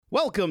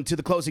Welcome to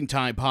the Closing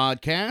Time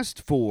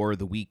Podcast for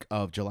the week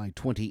of July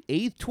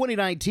 28th,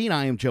 2019.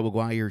 I am Joe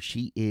McGuire.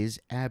 She is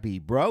Abby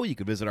Bro. You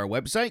can visit our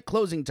website,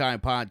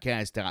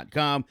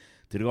 closingtimepodcast.com,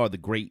 to do all the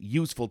great,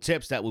 useful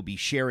tips that we'll be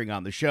sharing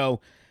on the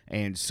show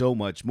and so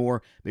much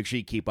more. Make sure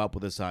you keep up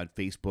with us on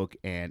Facebook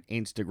and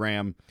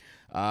Instagram.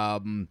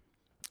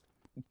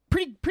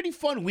 Pretty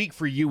fun week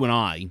for you and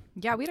I.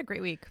 Yeah, we had a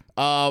great week.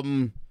 We're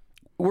in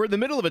the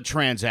middle of a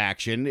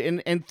transaction,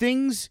 and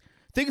things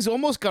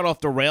almost got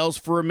off the rails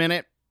for a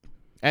minute.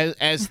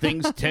 As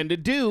things tend to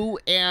do,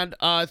 and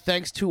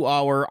thanks to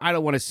our, I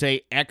don't want to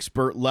say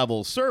expert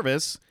level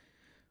service,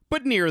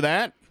 but near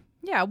that.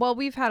 Yeah, well,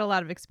 we've had a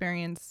lot of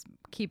experience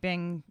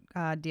keeping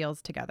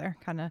deals together,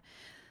 kind of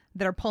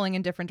that are pulling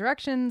in different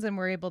directions, and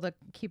we're able to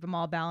keep them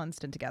all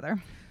balanced and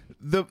together.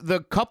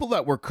 The couple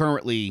that we're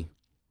currently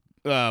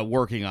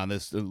working on,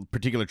 this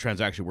particular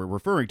transaction we're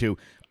referring to,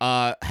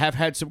 have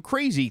had some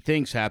crazy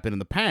things happen in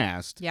the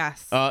past.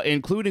 Yes.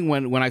 Including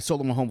when I sold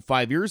them a home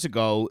 5 years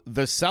ago,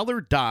 the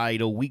seller died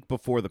a week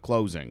before the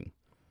closing.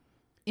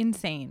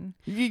 Insane.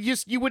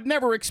 You would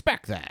never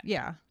expect that.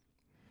 Yeah.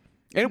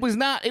 And it was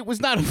not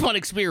a fun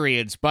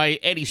experience by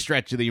any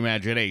stretch of the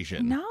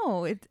imagination.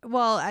 No.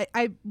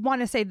 I want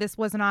to say this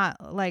was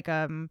not like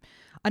an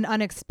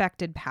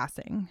unexpected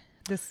passing.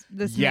 This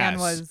man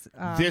was.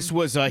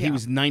 He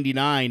was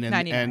 99,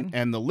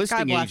 and the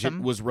listing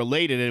agent was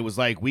related, and it was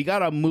like, we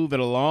gotta move it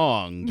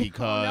along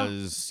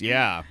because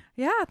yeah,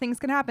 things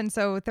can happen.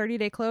 So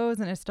 30-day close,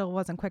 and it still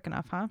wasn't quick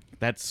enough, huh?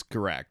 That's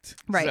correct.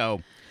 Right.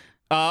 So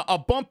a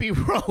bumpy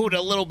road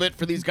a little bit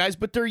for these guys,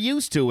 but they're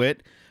used to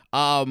it.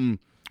 I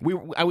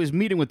was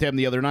meeting with them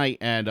the other night,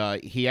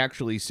 and he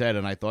actually said,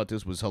 and I thought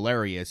this was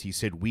hilarious. He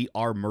said, "We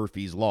are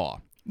Murphy's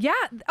Law." Yeah.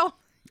 Oh.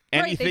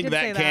 Anything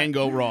that can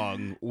go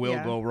wrong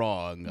will go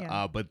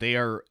wrong, but they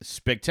are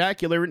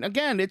spectacular. And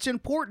again, it's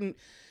important.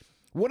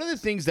 One of the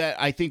things that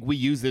I think we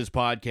use this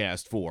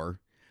podcast for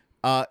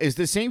is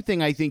the same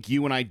thing I think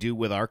you and I do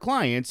with our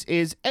clients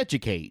is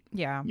educate.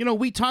 Yeah. You know,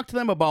 we talk to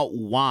them about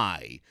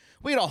why.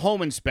 We had a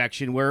home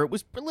inspection where it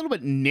was a little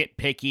bit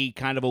nitpicky,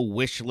 kind of a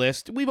wish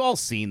list. We've all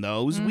seen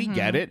those. Mm-hmm. We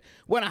get it.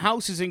 When a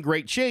house is in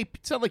great shape,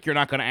 it's not like you're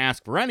not going to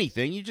ask for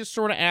anything. You just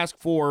sort of ask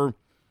for,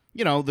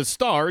 the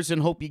stars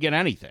and hope you get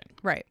anything.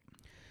 Right.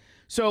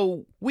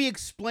 So we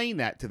explained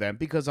that to them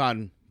because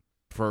on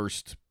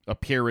first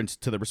appearance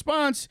to the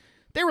response,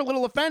 they were a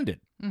little offended.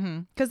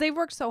 Because they've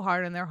worked so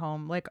hard in their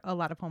home, like a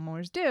lot of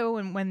homeowners do.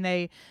 And when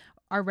they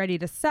are ready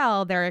to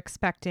sell, they're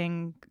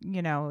expecting,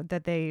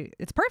 that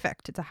it's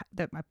perfect.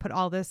 That I put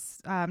all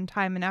this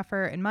time and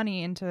effort and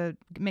money into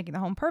making the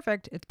home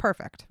perfect. It's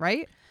perfect,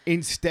 right?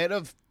 Instead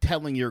of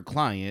telling your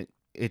client,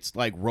 it's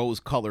like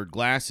rose-colored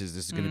glasses,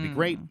 this is going to be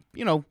great,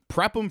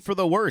 prep them for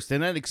the worst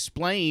and then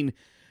explain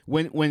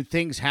when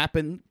things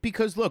happen,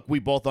 because look, we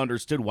both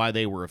understood why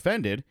they were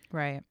offended.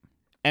 Right.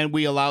 And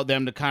we allowed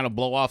them to kind of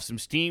blow off some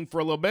steam for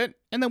a little bit,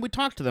 and then we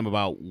talked to them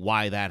about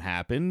why that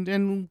happened,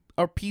 and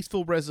a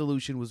peaceful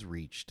resolution was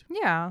reached.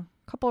 Yeah. A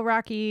couple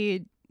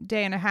rocky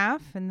day and a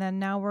half, and then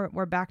now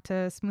we're back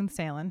to smooth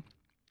sailing.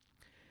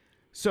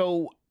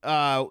 So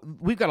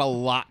we've got a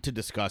lot to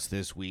discuss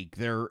this week.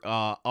 There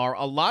are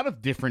a lot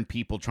of different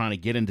people trying to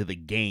get into the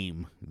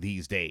game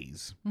these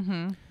days.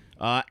 Mm-hmm.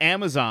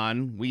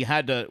 Amazon, we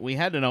had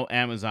to know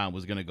Amazon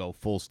was going to go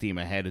full steam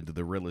ahead into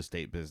the real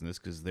estate business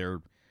because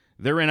they're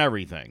in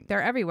everything.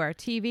 They're everywhere.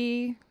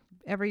 TV,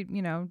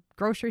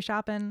 grocery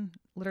shopping,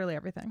 literally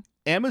everything.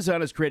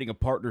 Amazon is creating a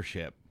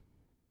partnership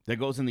that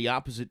goes in the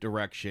opposite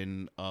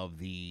direction of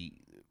the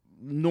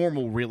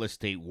normal real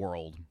estate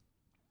world,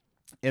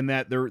 in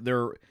that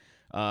they're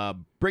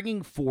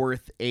bringing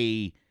forth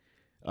a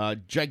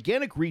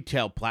gigantic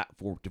retail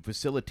platform to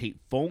facilitate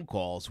phone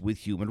calls with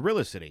human real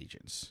estate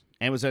agents.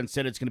 Amazon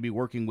said it's going to be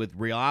working with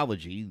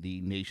Realogy, the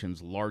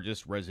nation's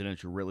largest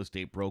residential real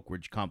estate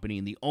brokerage company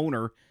and the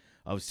owner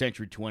of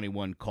Century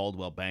 21,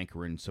 Coldwell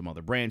Banker, and some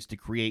other brands, to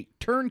create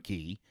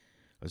Turnkey,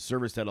 a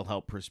service that'll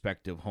help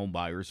prospective home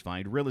buyers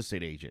find real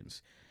estate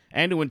agents.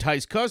 And to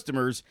entice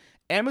customers,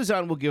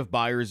 Amazon will give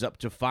buyers up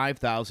to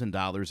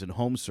 $5,000 in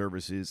home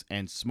services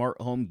and smart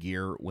home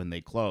gear when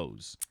they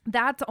close.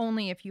 That's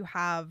only if you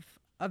have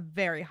a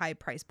very high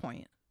price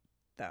point,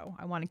 though.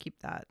 I want to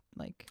keep that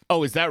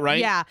Oh, is that right?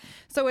 Yeah.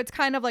 So it's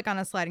kind of like on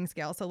a sliding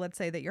scale. So let's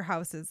say that your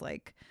house is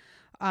like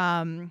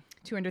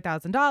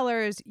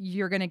 $200,000.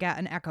 You're going to get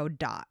an Echo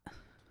Dot.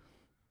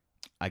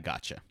 I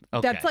gotcha.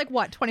 Okay. That's like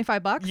what,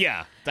 $25?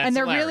 Yeah, that's and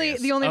they're hilarious. really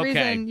the only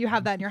reason you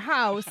have that in your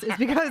house is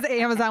because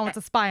Amazon wants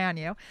to spy on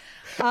you.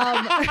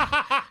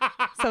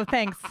 So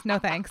thanks, no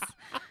thanks.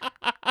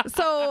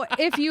 So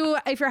if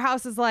your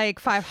house is like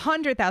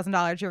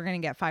 $500,000, you're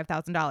going to get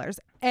 $5,000,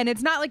 and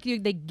it's not like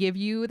they give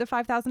you the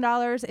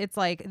 $5,000. It's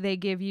like they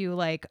give you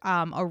like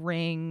a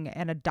ring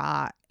and a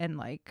dot and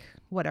like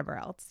whatever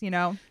else,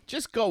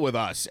 Just go with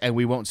us, and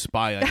we won't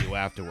spy on you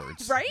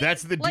afterwards. Right?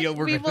 That's the deal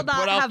we're going to put out there.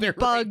 We will not have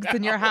bugs right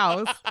in your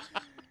house.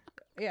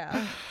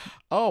 Yeah.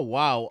 Oh,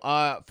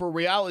 wow. For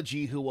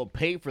Realogy, who will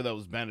pay for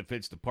those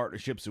benefits, the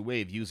partnership's a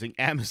way of using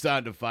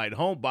Amazon to find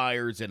home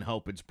buyers and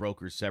help its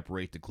brokers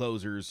separate the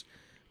closers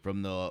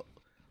from the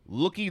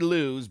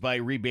looky-loos by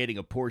rebating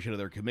a portion of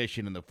their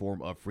commission in the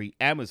form of free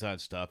Amazon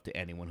stuff to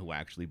anyone who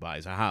actually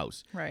buys a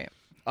house. Right.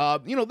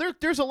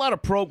 There's a lot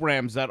of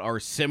programs that are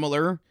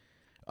similar.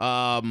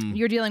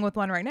 You're dealing with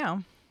one right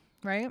now,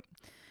 right?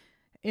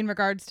 In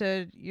regards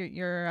to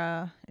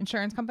your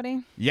insurance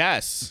company?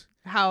 Yes.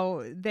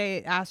 How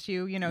they asked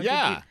you,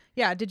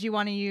 did you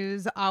want to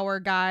use our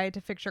guy to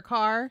fix your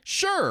car?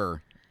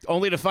 Sure.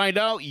 Only to find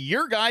out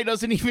your guy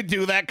doesn't even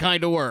do that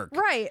kind of work.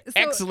 Right. So,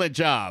 excellent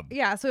job.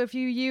 Yeah. So if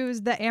you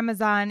use the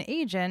Amazon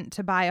agent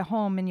to buy a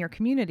home in your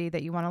community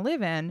that you want to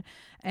live in,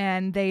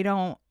 and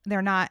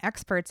they're not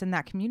experts in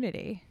that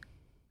community,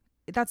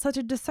 that's such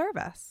a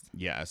disservice.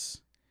 Yes.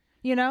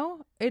 It's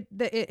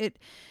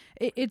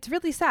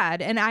really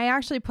sad. And I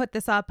actually put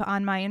this up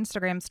on my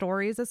Instagram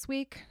stories this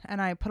week,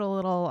 and I put a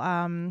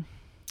little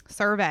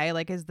survey,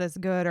 like, is this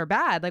good or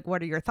bad? Like,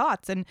 what are your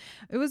thoughts? And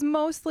it was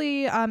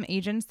mostly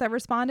agents that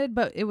responded,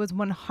 but it was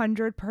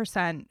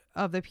 100%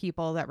 of the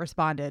people that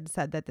responded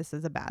said that this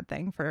is a bad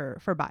thing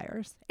for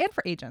buyers and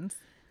for agents.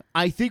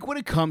 I think when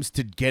it comes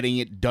to getting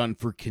it done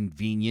for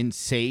convenience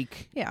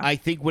sake, I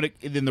think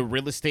in the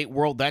real estate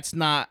world,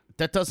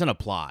 that doesn't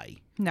apply.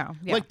 No.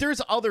 Yeah. Like,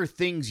 there's other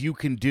things you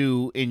can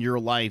do in your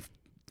life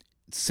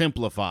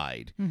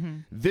simplified. Mm-hmm.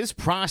 This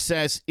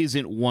process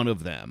isn't one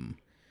of them.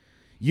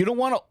 You don't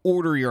want to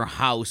order your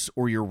house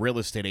or your real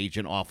estate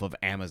agent off of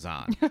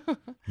Amazon.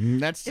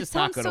 That's just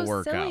not going to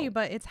work out. It sounds so silly,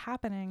 but it's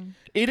happening.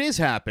 It is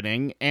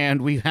happening,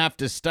 and we have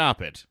to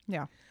stop it.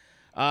 Yeah.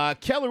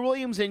 Keller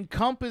Williams and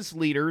Compass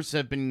leaders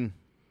have been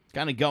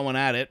kind of going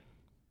at it.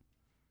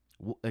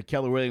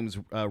 Keller Williams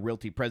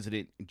Realty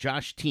President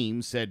Josh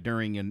Team said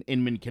during an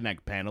Inman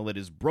Connect panel that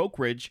his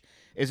brokerage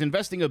is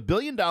investing $1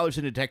 billion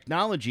into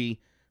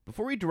technology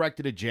before he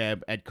directed a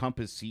jab at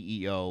Compass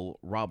CEO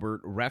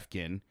Robert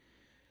Reffkin,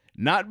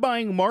 not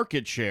buying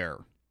market share.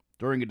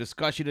 During a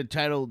discussion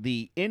entitled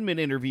The Inman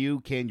Interview,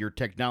 Can Your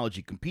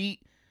Technology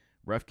Compete?,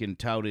 Reffkin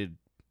touted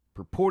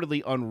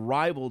purportedly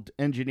unrivaled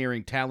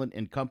engineering talent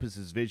and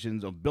Compass's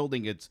visions of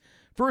building its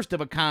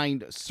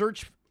first-of-a-kind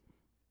search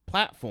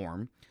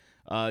platform.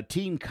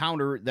 Team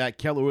countered that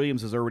Keller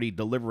Williams is already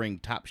delivering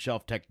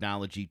top-shelf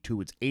technology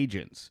to its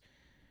agents.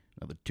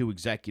 Now, the two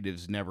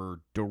executives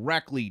never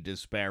directly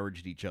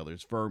disparaged each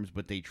other's firms,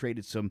 but they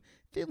traded some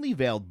thinly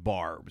veiled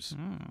barbs.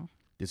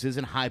 This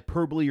isn't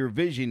hyperbole or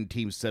vision,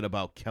 Team said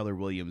about Keller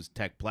Williams'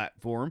 tech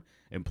platform,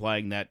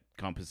 implying that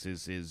Compass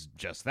is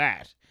just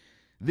that.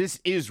 This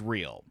is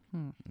real.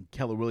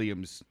 Keller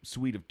Williams'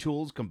 suite of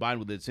tools, combined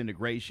with its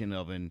integration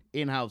of an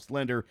in-house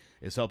lender,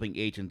 is helping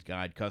agents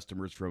guide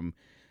customers from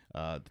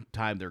the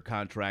time their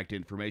contract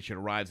information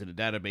arrives in a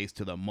database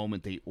to the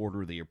moment they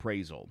order the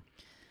appraisal.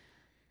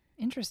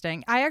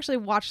 Interesting. I actually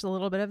watched a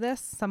little bit of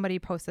this. Somebody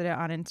posted it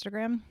on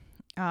Instagram,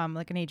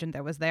 like an agent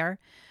that was there.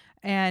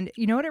 And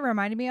you know what it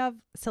reminded me of?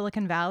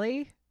 Silicon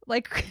Valley.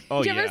 Like,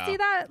 did you ever see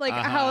that? Like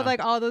how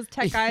like all those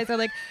tech guys are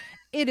like,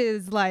 it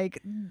is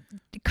like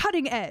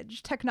cutting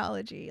edge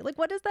technology. Like,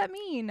 what does that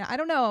mean? I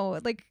don't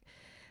know. Like,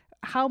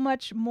 how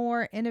much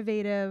more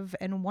innovative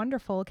and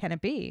wonderful can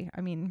it be?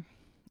 I mean,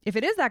 if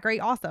it is that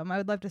great, awesome. I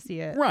would love to see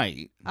it.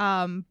 Right.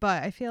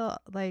 But I feel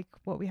like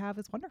what we have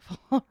is wonderful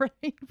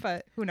already,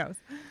 but who knows?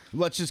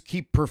 Let's just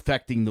keep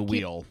perfecting the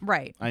wheel.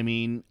 Right. I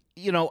mean,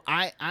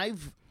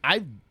 I've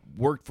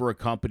worked for a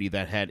company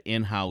that had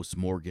in-house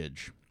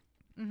mortgage.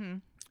 Mm-hmm.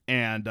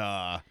 And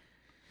the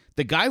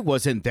guy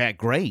wasn't that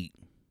great,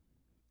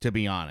 to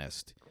be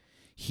honest.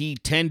 He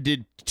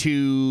tended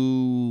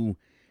to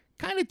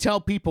kind of tell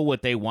people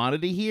what they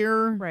wanted to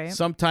hear. Right.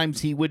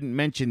 Sometimes he wouldn't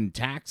mention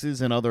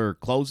taxes and other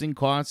closing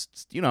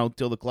costs,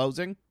 till the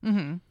closing.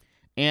 Mm-hmm.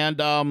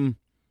 And,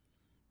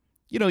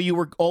 you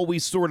were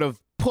always sort of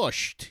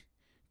pushed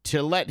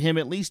to let him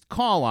at least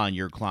call on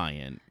your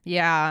client.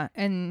 Yeah.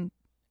 And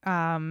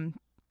were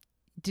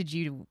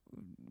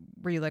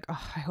you like,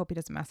 oh, I hope he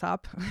doesn't mess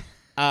up?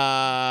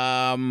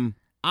 I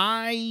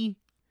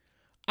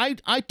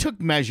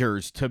took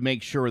measures to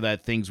make sure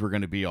that things were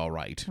going to be all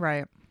right.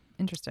 Right.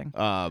 Interesting.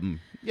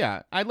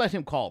 Yeah, I let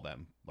him call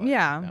them. But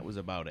yeah. That was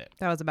about it.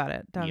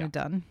 Done and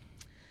done.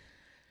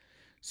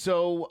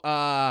 So,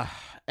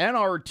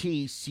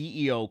 NRT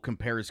CEO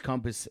compares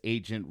Compass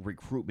agent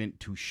recruitment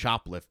to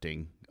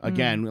shoplifting.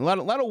 Again, a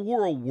lot of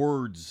war of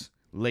words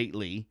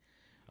lately.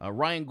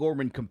 Ryan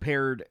Gorman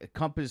compared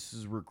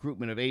Compass's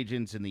recruitment of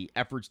agents and the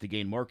efforts to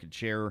gain market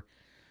share,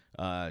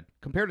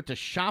 compared it to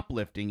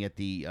shoplifting at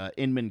the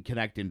Inman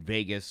Connect in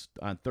Vegas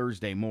on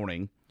Thursday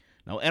morning.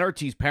 Now,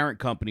 NRT's parent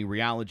company,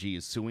 Realogy,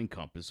 is suing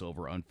Compass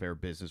over unfair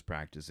business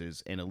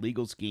practices and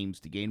illegal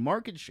schemes to gain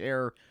market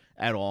share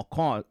at all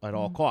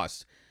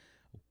costs.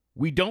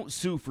 We don't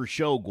sue for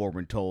show,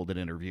 Gorman told an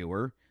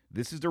interviewer.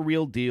 This is the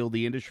real deal.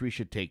 The industry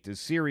should take this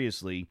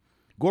seriously.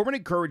 Gorman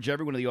encouraged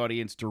everyone in the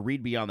audience to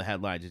read beyond the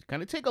headlines and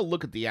kind of take a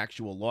look at the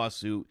actual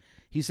lawsuit.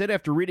 He said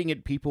after reading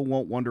it, people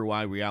won't wonder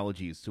why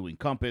Realogy is suing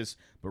Compass,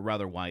 but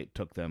rather why it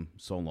took them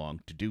so long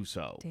to do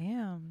so.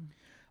 Damn.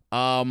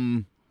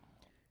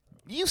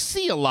 You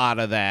see a lot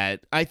of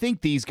that. I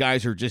think these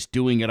guys are just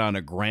doing it on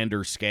a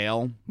grander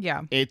scale.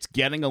 Yeah. It's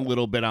getting a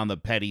little bit on the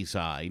petty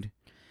side.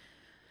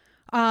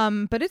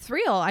 But it's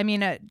real. I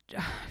mean, a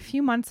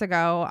few months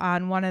ago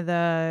on one of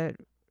the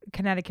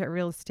Connecticut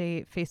real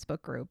estate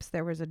Facebook groups,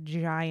 there was a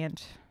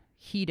giant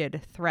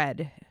heated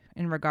thread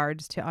in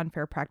regards to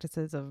unfair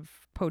practices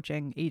of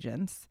poaching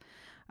agents.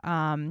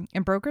 And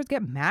brokers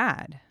get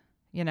mad,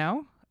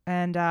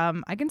 and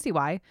I can see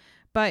why.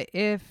 But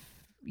if,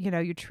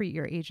 you treat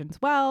your agents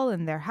well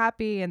and they're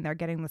happy and they're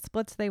getting the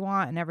splits they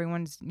want and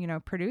everyone's,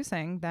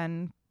 producing,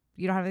 then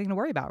you don't have anything to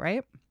worry about,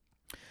 right?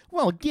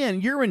 Well,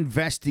 again, you're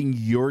investing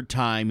your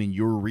time and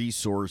your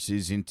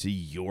resources into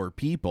your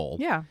people.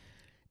 Yeah.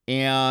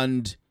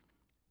 And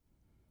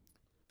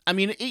I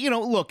mean,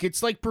 look,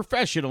 it's like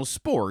professional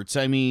sports.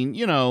 I mean,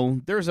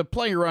 there's a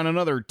player on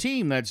another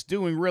team that's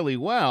doing really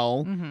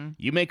well. Mm-hmm.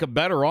 You make a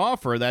better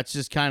offer. That's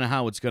just kind of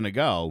how it's going to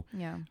go.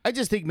 Yeah. I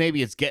just think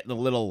maybe it's getting a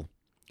little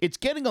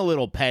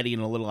petty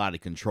and a little out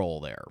of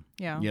control there.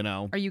 Yeah.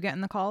 Are you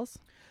getting the calls?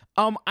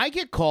 I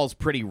get calls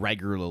pretty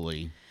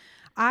regularly.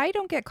 I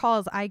don't get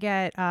calls. I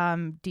get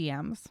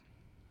DMs.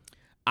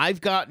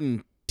 I've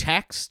gotten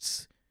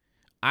texts.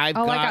 I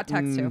got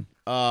texts too.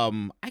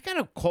 I got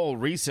a call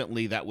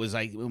recently that was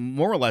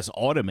more or less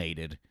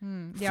automated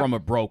from a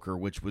broker,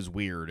 which was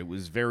weird. It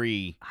was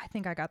very. I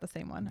think I got the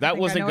same one. That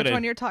wasn't which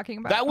one you're talking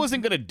about. That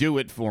wasn't going to do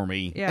it for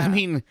me. Yeah. I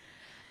mean,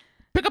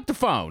 pick up the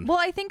phone. Well,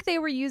 I think they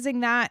were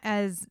using that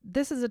as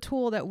this is a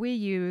tool that we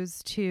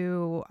use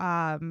to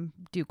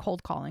do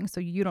cold calling, so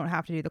you don't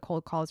have to do the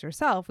cold calls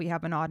yourself. We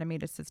have an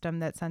automated system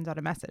that sends out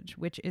a message,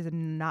 which is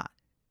not.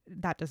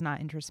 That does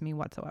not interest me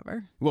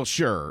whatsoever. Well,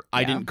 sure.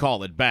 I didn't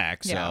call it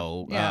back,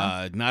 so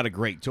Yeah. not a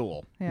great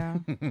tool. Yeah.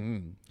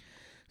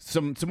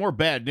 Some more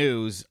bad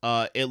news.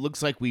 It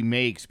looks like we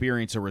may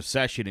experience a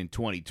recession in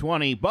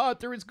 2020,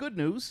 but there is good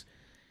news.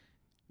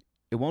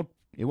 It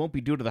won't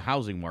be due to the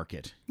housing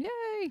market.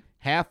 Yay!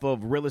 Half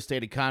of real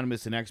estate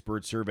economists and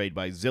experts surveyed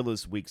by Zillow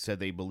this week said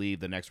they believe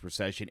the next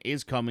recession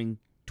is coming,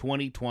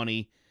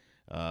 2020.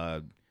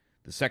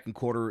 The second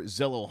quarter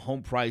Zillow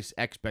Home Price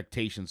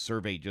Expectations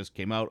Survey just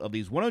came out. Of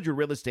these 100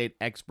 real estate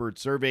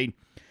experts surveyed,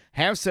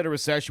 half said a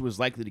recession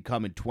was likely to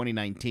come in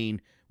 2019,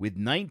 with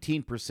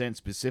 19%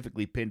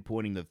 specifically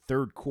pinpointing the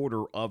third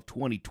quarter of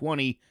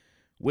 2020,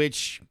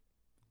 which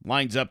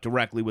lines up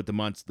directly with the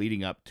months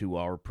leading up to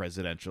our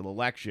presidential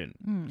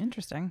election.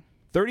 Interesting.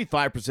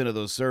 35% of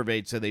those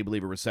surveyed said they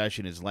believe a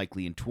recession is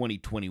likely in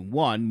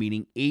 2021,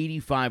 meaning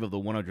 85 of the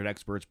 100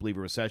 experts believe a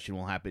recession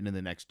will happen in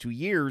the next 2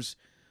 years.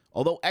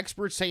 Although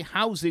experts say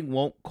housing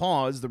won't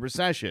cause the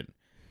recession,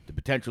 the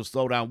potential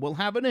slowdown will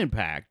have an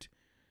impact.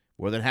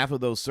 More than half of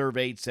those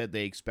surveyed said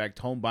they expect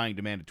home buying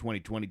demand in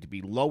 2020 to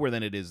be lower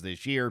than it is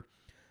this year.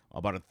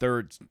 About a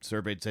third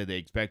surveyed said they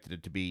expected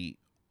it to be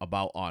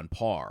about on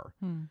par.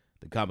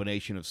 The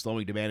combination of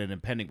slowing demand and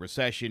impending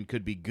recession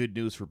could be good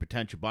news for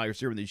potential buyers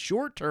here in the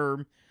short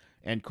term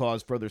and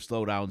cause further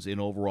slowdowns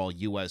in overall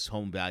U.S.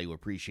 home value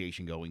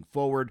appreciation going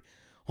forward.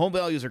 Home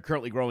values are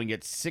currently growing at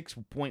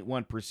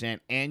 6.1%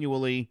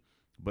 annually,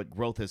 but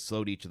growth has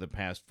slowed each of the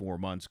past 4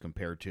 months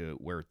compared to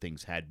where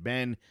things had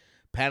been.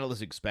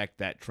 Panelists expect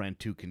that trend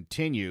to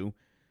continue.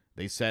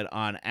 They said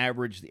on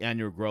average the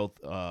annual growth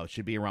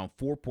should be around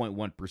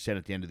 4.1%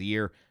 at the end of the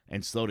year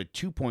and slow to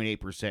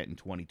 2.8% in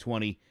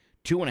 2020,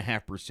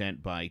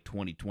 2.5% by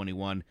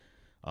 2021.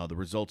 The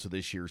results of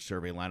this year's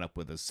survey line up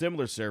with a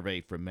similar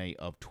survey from May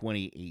of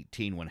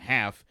 2018 when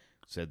half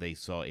said they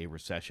saw a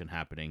recession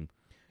happening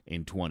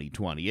in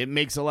 2020. It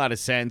makes a lot of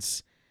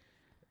sense.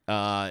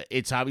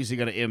 It's obviously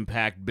going to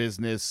impact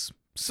business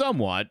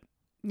somewhat,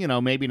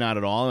 maybe not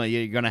at all.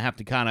 You're going to have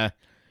to kind of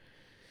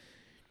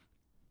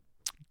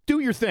do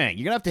your thing.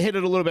 You're going to have to hit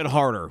it a little bit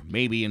harder,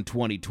 maybe in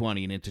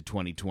 2020 and into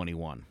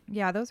 2021.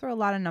 Yeah, those were a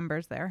lot of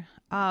numbers there.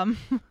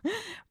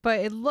 But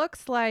it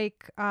looks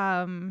like,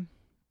 I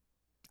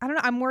don't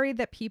know. I'm worried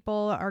that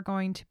people are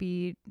going to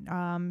be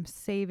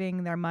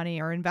saving their money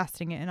or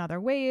investing it in other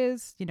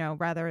ways,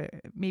 rather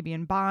maybe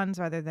in bonds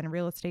rather than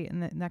real estate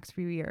in the next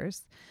few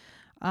years.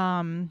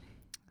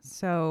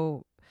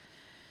 So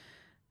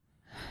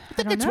I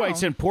think that's why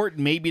it's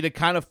important maybe to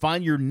kind of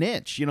find your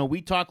niche.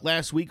 We talked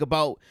last week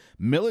about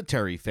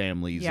military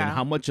families and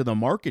how much of the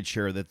market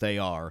share that they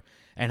are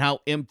and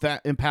how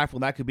impactful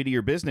that could be to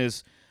your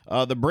business.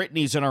 The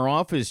Brittany's in our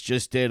office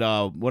just did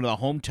one of the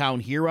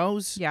Hometown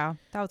Heroes. Yeah,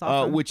 that was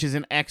awesome. Which is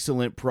an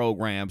excellent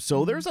program.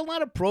 So there's a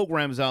lot of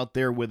programs out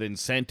there with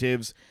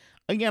incentives.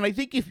 Again, I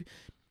think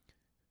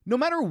no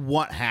matter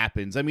what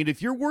happens, I mean,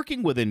 if you're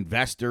working with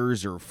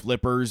investors or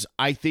flippers,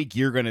 I think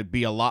you're going to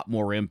be a lot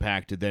more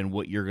impacted than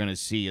what you're going to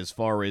see as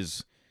far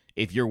as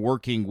if you're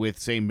working with,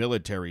 say,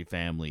 military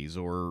families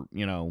or,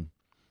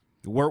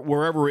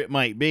 wherever it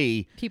might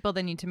be. People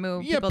that need to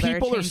move. Yeah,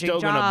 people are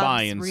still going to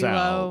buy and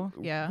sell.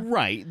 Yeah.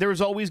 Right.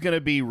 There's always going to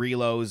be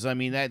reloads. I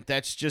mean,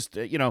 that's just,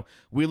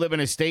 we live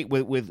in a state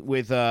with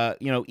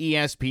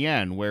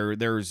ESPN where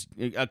there's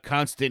a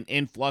constant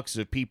influx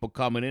of people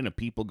coming in and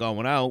people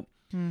going out.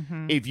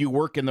 Mm-hmm. If you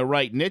work in the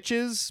right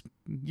niches,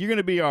 you're going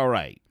to be all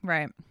right.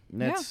 Right.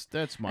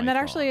 That's my And that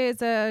thought. actually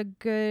is a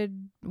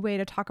good way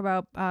to talk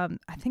about, I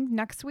think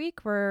next week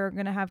we're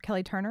going to have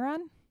Kelly Turner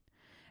on,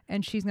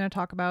 and she's going to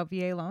talk about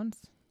VA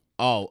loans.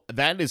 Oh,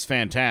 that is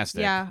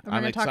fantastic. Yeah, we're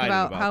going to talk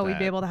about how we'd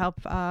be able to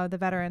help the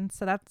veterans.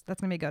 So that's going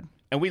to be good.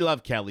 And we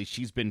love Kelly.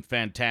 She's been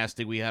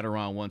fantastic. We had her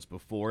on once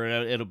before.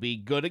 It'll be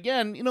good.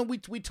 Again,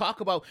 we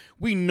talk about,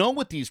 we know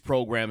what these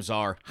programs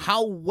are.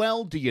 How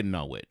well do you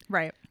know it?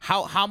 Right.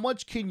 How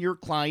much can your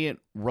client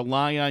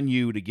rely on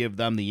you to give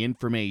them the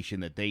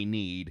information that they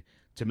need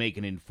to make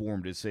an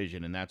informed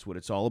decision? And that's what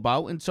it's all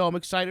about. And so I'm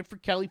excited for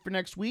Kelly for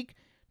next week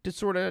to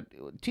sort of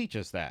teach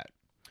us that.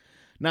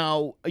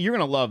 Now, you're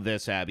going to love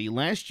this, Abby.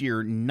 Last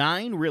year,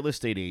 9 real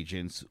estate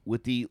agents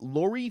with the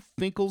Lori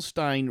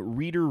Finkelstein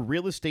Reader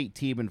Real Estate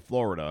Team in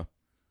Florida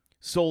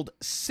sold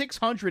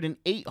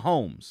 608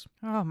 homes.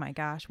 Oh, my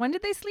gosh. When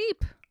did they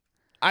sleep?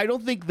 I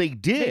don't think they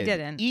did. They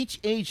didn't. Each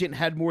agent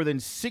had more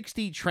than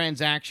 60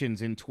 transactions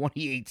in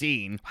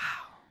 2018. Wow.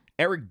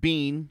 Eric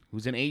Bean,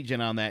 who's an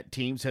agent on that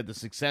team, said the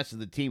success of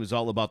the team is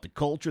all about the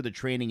culture, the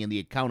training, and the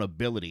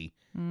accountability.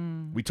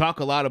 We talk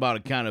a lot about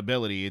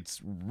accountability.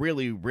 It's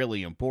really,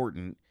 really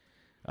important.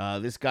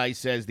 This guy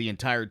says the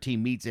entire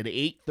team meets at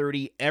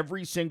 8:30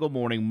 every single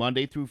morning,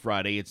 Monday through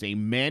Friday. It's a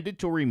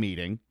mandatory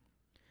meeting.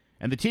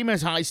 And the team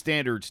has high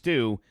standards,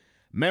 too.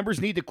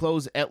 Members need to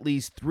close at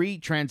least 3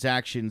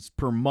 transactions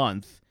per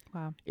month.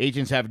 Wow.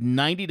 Agents have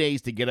 90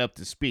 days to get up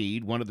to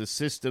speed. One of the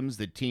systems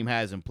the team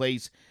has in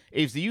place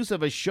is the use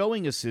of a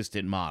showing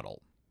assistant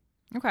model.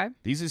 Okay.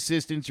 These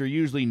assistants are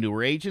usually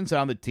newer agents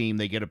on the team.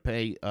 They get a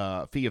fee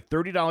of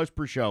 $30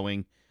 per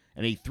showing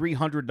and a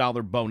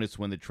 $300 bonus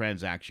when the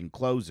transaction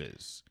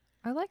closes.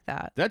 I like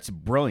that. That's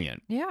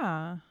brilliant.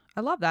 Yeah.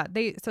 I love that.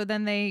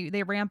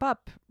 They ramp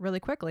up really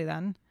quickly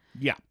then.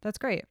 Yeah. That's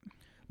great.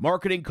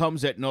 Marketing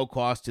comes at no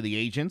cost to the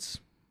agents,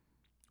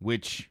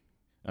 which,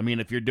 I mean,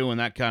 if you're doing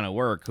that kind of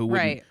work, who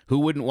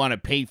wouldn't want to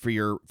pay for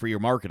your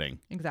marketing?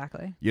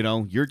 Exactly.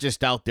 You're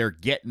just out there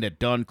getting it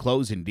done,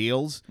 closing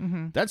deals.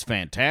 Mm-hmm. That's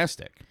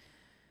fantastic.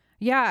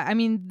 Yeah, I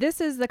mean, this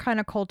is the kind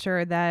of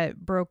culture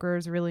that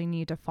brokers really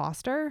need to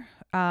foster,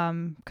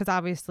 because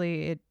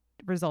obviously it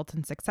results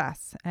in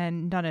success,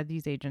 and none of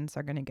these agents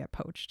are going to get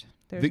poached.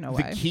 There's no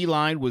way. The key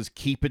line was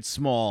keep it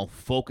small,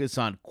 focus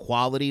on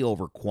quality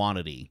over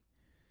quantity.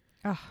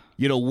 Oh,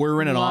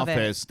 we're in an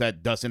office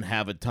that doesn't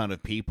have a ton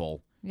of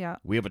people. Yeah.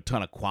 We have a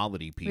ton of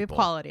quality people. We have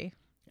quality.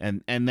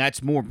 And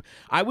that's more.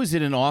 I was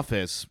in an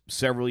office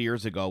several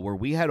years ago where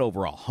we had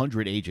over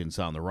 100 agents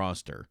on the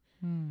roster.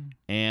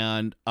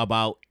 And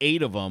about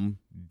 8 of them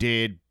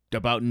did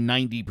about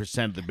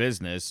 90% of the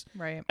business.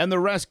 Right. And the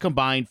rest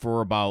combined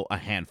for about a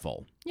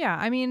handful. Yeah.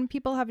 I mean,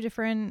 people have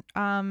different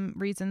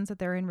reasons that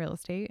they're in real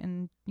estate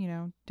and,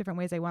 different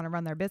ways they want to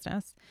run their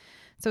business.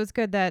 So it's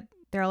good that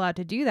they're allowed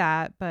to do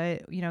that.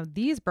 But,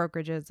 these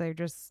brokerages, they're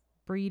just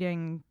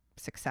breeding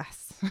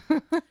success.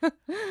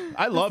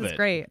 I love it. It's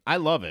great. I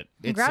love it.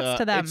 Congrats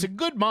to them. It's a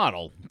good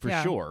model for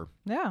sure.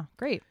 Yeah,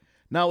 great.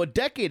 Now, a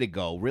decade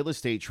ago, real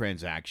estate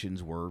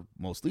transactions were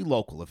mostly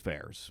local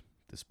affairs.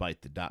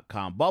 Despite the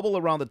dot-com bubble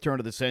around the turn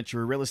of the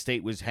century, real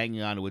estate was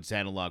hanging on to its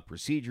analog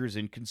procedures,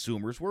 and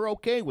consumers were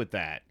okay with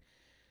that.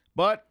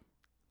 But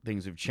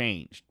things have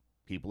changed.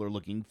 People are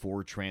looking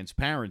for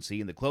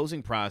transparency, and the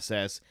closing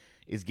process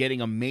is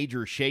getting a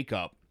major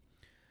shakeup.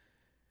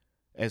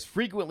 As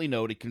frequently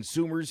noted,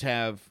 consumers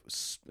have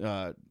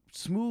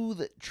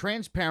smooth,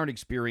 transparent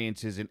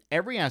experiences in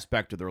every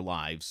aspect of their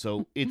lives.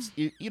 So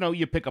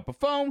you pick up a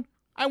phone,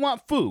 I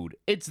want food.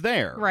 It's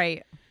there.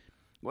 Right.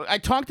 Well, I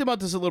talked about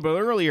this a little bit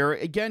earlier.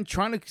 Again,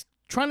 trying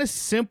to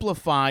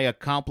simplify a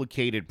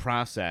complicated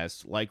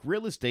process like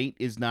real estate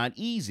is not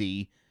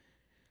easy.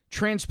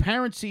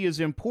 Transparency is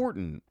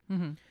important.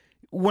 Mm-hmm.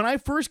 When I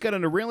first got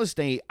into real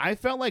estate, I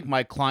felt like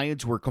my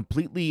clients were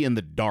completely in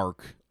the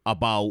dark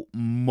about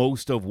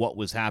most of what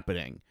was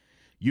happening.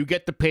 You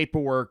get the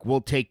paperwork,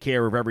 we'll take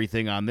care of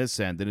everything on this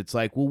end. And it's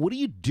like, well, what are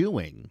you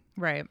doing?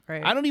 Right.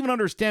 I don't even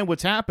understand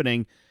what's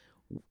happening.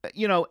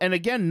 And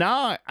again,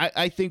 now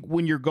I think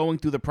when you're going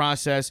through the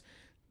process,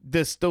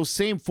 those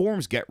same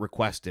forms get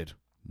requested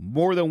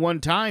more than one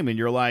time. And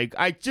you're like,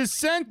 I just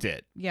sent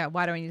it. Yeah.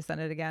 Why do I need to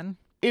send it again?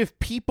 If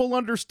people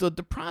understood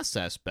the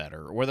process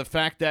better, or the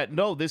fact that,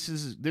 no, this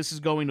is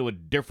going to a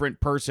different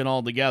person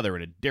altogether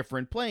in a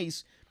different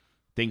place,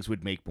 things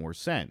would make more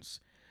sense.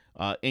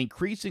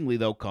 Increasingly,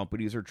 though,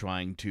 companies are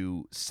trying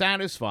to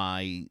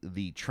satisfy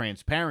the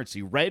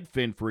transparency.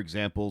 Redfin, for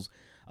example,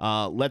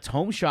 lets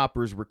home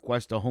shoppers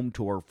request a home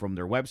tour from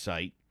their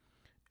website,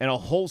 and a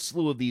whole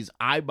slew of these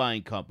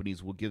iBuying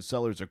companies will give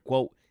sellers a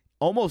quote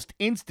almost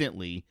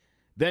instantly,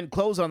 then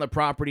close on the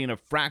property in a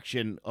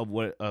fraction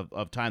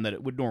of time that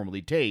it would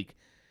normally take.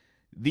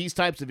 These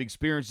types of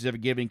experiences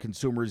have given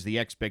consumers the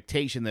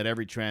expectation that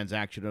every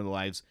transaction in their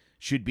lives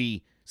should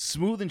be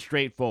smooth and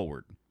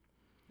straightforward.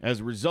 As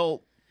a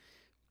result,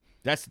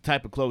 that's the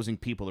type of closing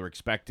people are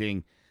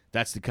expecting.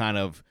 That's the kind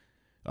of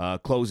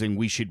closing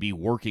we should be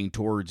working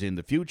towards in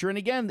the future. And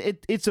again,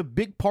 it's a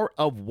big part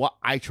of what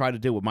I try to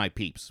do with my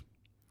peeps.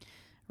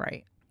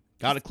 Right.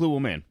 Got to clue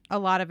them in. A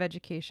lot of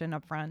education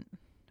up front.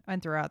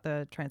 and throughout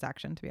the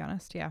transaction, to be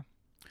honest. Yeah.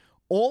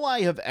 All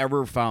I have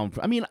ever found,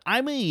 I mean,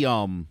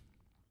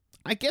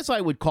 I guess I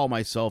would call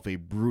myself a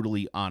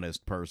brutally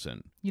honest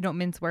person. You don't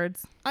mince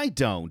words? I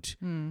don't.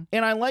 And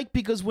I like,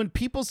 because when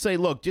people say,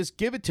 look, just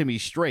give it to me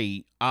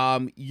straight,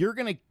 you're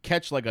going to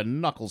catch like a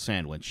knuckle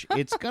sandwich.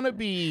 It's going to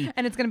be...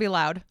 and it's going to be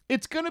loud.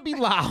 It's going to be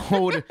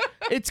loud.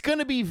 It's going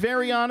to be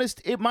very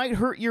honest. It might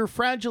hurt your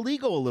fragile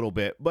ego a little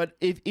bit. But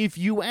if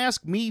you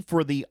ask me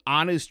for the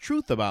honest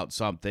truth about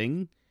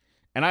something,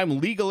 and I'm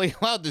legally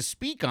allowed to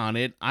speak on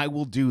it, I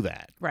will do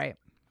that. Right.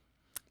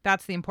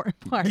 That's the important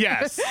part.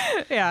 Yes.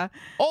 Yeah.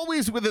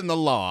 Always within the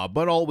law,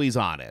 but always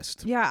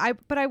honest. Yeah.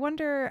 But I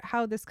wonder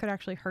how this could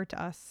actually hurt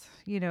us.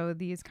 You know,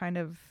 these kind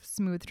of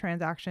smooth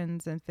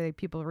transactions, and if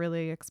people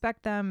really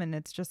expect them, and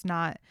it's just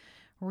not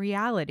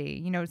reality.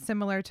 You know,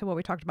 similar to what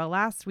we talked about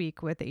last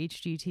week with the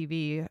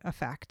HGTV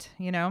effect,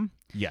 you know?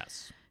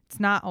 Yes. It's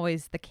not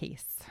always the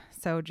case.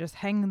 So just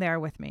hang there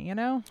with me, you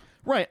know?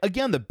 Right.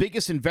 Again, the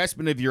biggest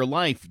investment of your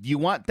life. Do you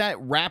want that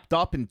wrapped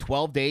up in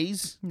 12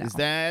 days? No. Does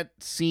that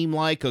seem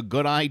like a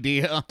good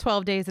idea?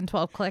 12 days and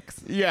 12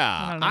 clicks?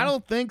 Yeah. I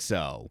don't think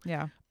so.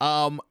 Yeah.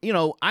 You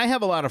know, I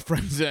have a lot of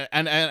friends,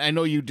 and I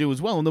know you do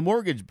as well, in the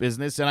mortgage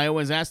business, and I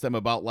always ask them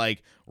about,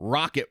 like,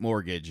 Rocket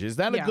Mortgage. Is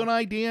that a good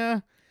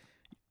idea?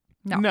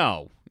 No.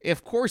 No.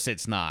 Of course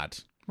it's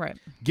not. Right.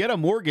 Get a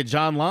mortgage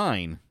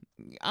online.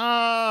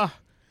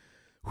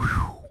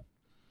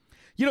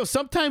 You know,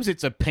 sometimes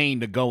it's a pain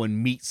to go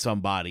and meet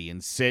somebody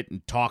and sit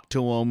and talk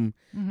to them.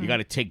 You got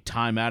to take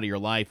time out of your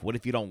life. What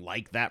if you don't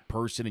like that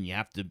person and you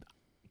have to,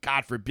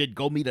 God forbid,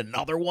 go meet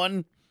another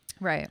one?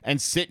 Right. And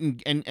sit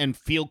and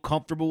feel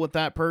comfortable with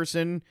that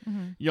person.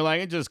 You're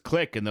like, it just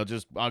click and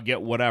I'll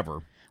get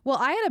whatever. Well,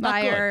 I had a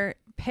buyer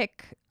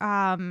pick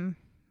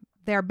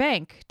their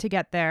bank to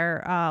get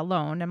their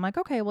loan. I'm like,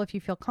 okay, well, if you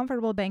feel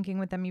comfortable banking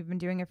with them, you've been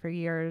doing it for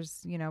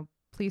years, you know,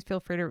 please feel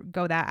free to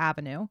go that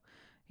avenue.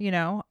 You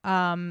know,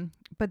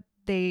 but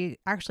they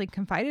actually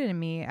confided in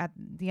me at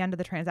the end of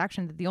the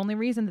transaction that the only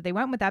reason that they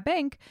went with that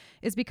bank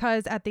is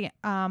because at the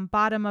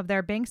bottom of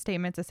their bank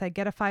statements, it said,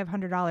 get a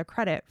 $500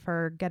 credit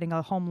for getting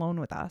a home loan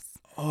with us.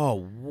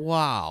 Oh,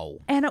 wow.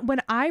 And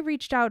when I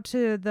reached out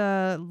to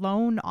the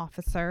loan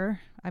officer,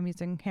 I'm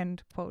using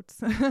hand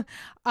quotes.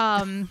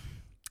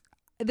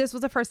 This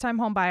was a first time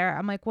home buyer.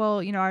 I'm like,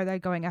 well, you know, are they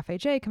going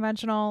FHA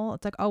conventional?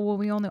 It's like, oh, well,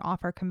 we only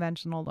offer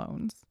conventional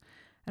loans.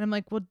 And I'm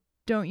like, well,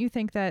 don't you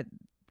think that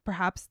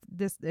perhaps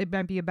it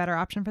might be a better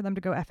option for them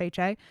to go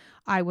FHA?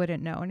 I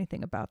wouldn't know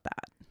anything about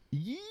that.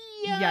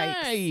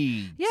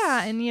 Yikes.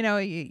 Yeah. And, you know,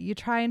 you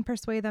try and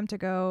persuade them to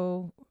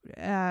go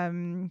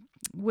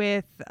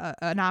with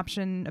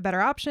a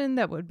better option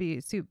that would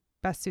be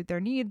best suit their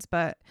needs.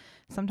 But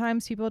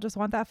sometimes people just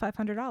want that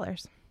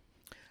 $500.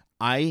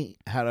 I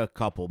had a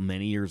couple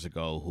many years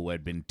ago who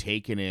had been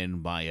taken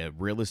in by a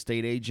real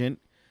estate agent,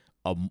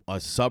 a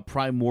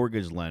subprime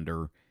mortgage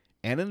lender,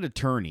 and an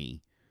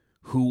attorney,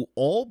 who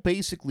all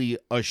basically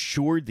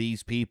assured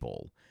these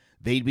people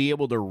they'd be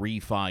able to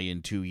refi in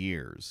 2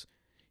 years,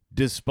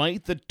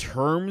 despite the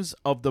terms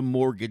of the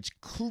mortgage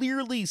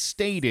clearly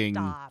stating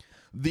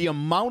the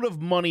amount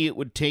of money it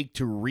would take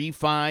to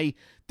refi.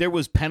 There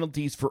was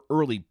penalties for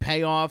early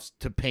payoffs,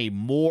 to pay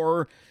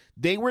more.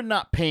 They were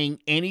not paying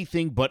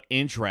anything but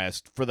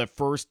interest for the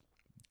first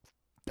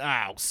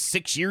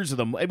 6 years of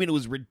them. I mean, it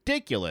was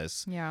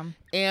ridiculous. Yeah.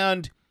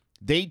 And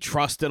they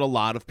trusted a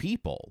lot of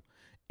people.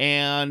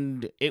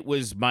 And it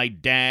was my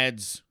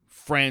dad's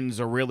friend's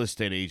a real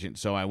estate agent,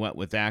 so I went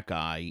with that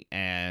guy.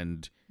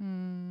 And,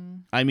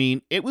 I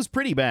mean, it was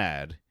pretty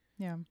bad.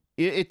 Yeah.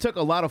 It took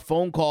a lot of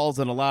phone calls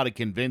and a lot of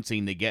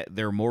convincing to get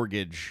their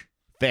mortgage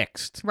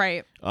fixed.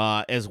 Right.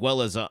 As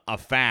well as a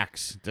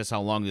fax. That's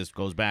how long this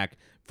goes back.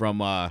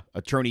 From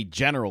Attorney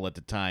General at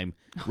the time,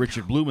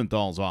 Richard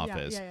Blumenthal's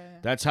office. Yeah.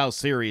 That's how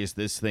serious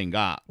this thing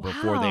got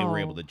before they were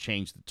able to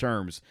change the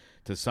terms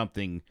to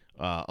something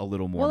a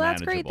little more manageable. Well,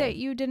 that's great that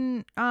you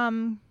didn't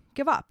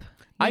give up.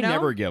 I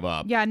never give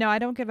up. Yeah, no, I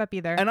don't give up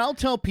either. And I'll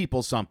tell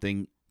people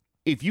something.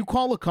 If you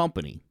call a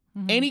company,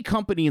 any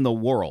company in the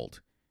world,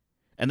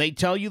 and they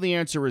tell you the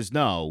answer is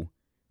no,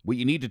 what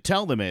you need to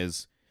tell them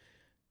is,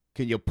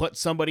 can you put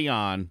somebody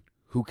on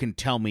who can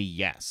tell me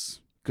yes?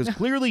 Because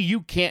clearly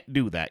you can't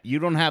do that. You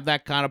don't have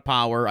that kind of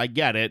power. I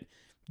get it.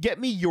 Get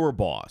me your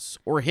boss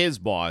or his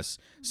boss,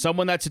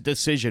 someone that's a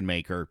decision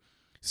maker.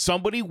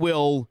 Somebody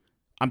will,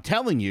 I'm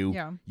telling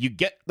you, you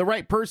get the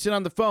right person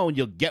on the phone,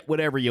 you'll get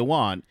whatever you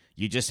want.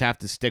 You just have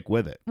to stick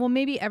with it. Well,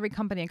 maybe every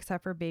company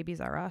except for Babies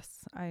R Us.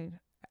 I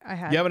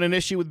had. You having an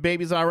issue with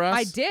Babies R Us?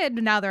 I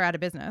did. Now they're out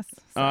of business.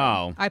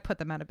 So I put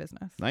them out of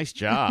business. Nice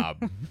job.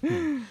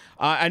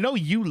 I know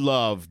you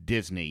love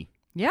Disney.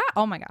 Yeah.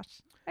 Oh my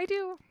gosh. I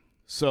do.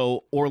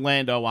 So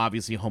Orlando,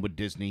 obviously home of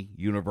Disney,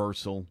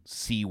 Universal,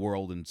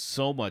 SeaWorld, and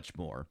so much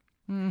more.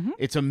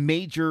 It's a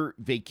major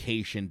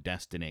vacation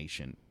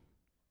destination.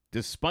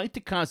 Despite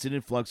the constant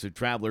influx of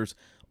travelers,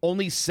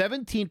 only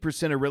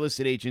 17% of real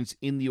estate agents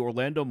in the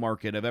Orlando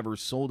market have ever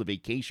sold a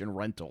vacation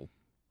rental.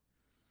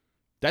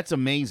 That's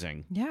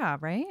amazing. Yeah,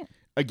 right?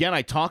 Again,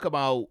 I talk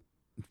about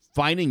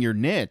finding your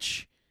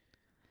niche.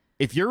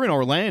 if you're in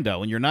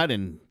Orlando and you're not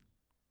in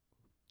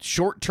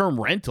short-term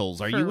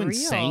rentals, are you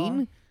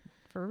insane?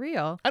 For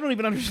real. I don't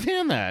even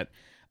understand that.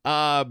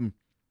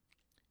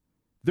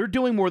 They're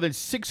doing more than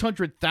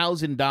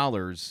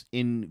 $600,000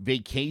 in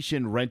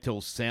vacation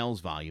rental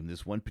sales volume.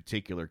 This one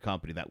particular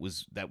company that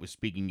was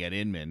speaking at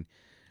Inman,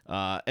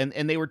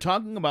 and they were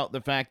talking about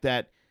the fact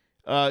that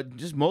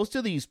just most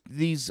of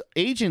these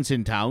agents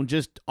in town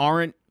just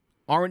aren't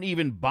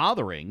even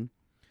bothering.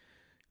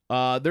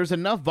 There's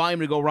enough volume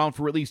to go around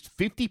for at least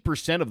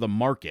 50% of the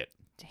market.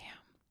 Damn.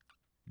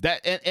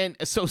 That and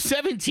so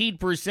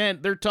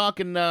 17%. They're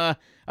talking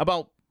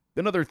about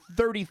another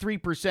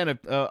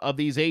 33% of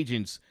these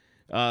agents.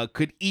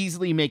 Could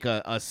easily make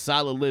a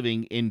solid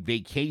living in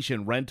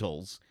vacation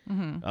rentals.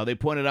 Mm-hmm. They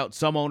pointed out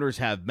some owners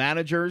have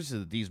managers.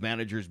 These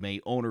managers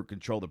may own or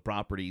control the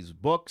property's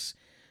books.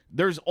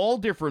 There's all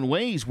different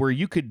ways where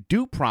you could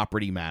do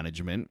property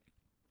management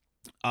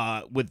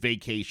with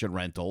vacation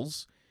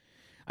rentals.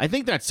 I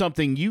think that's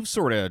something you've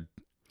sort of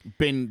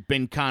been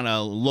kind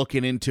of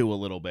looking into a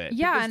little bit.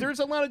 Yeah, because there's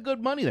a lot of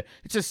good money there.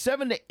 It's a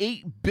 $7 to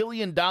 $8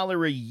 billion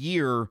a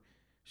year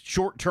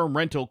short-term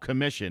rental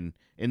commission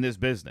in this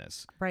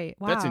business. Right.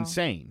 Wow. That's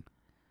insane.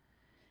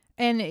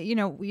 And,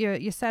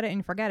 you set it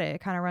and forget it.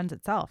 It kind of runs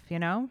itself,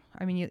 I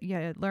mean,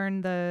 you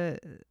learn the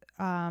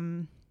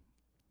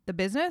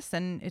business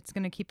and it's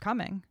going to keep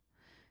coming,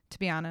 to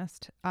be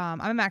honest.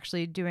 I'm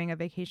actually doing a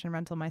vacation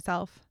rental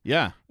myself.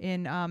 Yeah.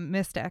 In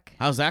Mystic.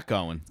 How's that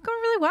going? It's going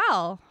really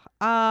well.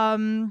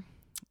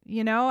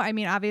 I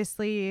mean,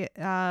 obviously,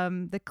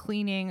 the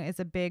cleaning is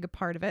a big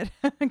part of it.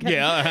 I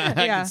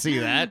can see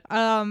that.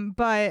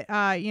 But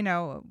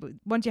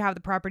once you have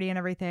the property and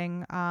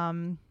everything,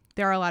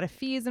 there are a lot of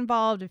fees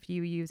involved if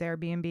you use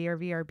Airbnb or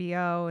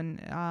VRBO,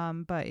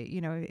 and but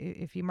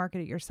if you market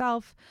it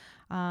yourself,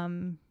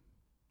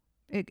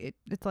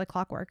 it's like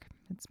clockwork.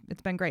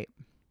 It's been great.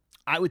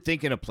 I would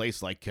think in a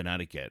place like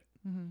Connecticut,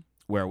 mm-hmm.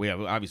 where we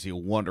have obviously a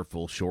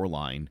wonderful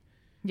shoreline.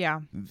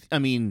 Yeah. I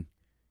mean,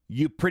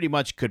 you pretty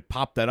much could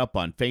pop that up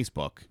on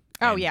Facebook.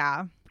 Oh,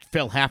 yeah.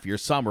 Fill half your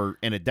summer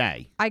in a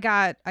day. I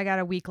got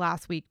a week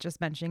last week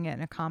just mentioning it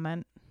in a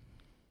comment.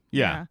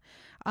 Yeah.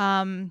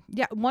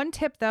 One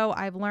tip, though,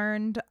 I've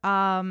learned,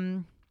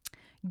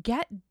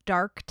 get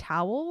dark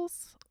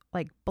towels,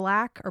 like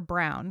black or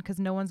brown, because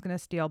no one's going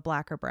to steal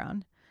black or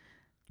brown.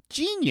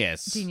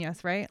 Genius,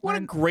 right? What a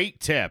great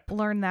tip.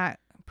 Learn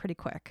that pretty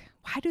quick.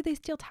 Why do they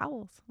steal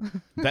towels?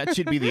 That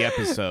should be the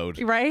episode.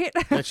 Right?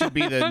 That should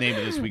be the name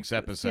of this week's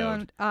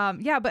episode.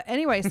 But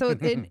anyway, so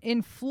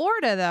in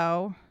Florida,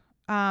 though,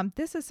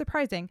 this is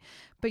surprising.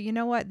 But you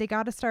know what? They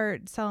got to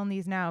start selling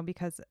these now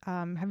because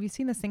have you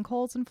seen the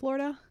sinkholes in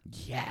Florida?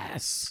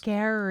 Yes.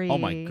 Scary. Oh,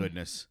 my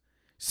goodness.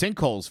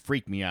 Sinkholes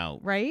freak me out.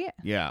 Right?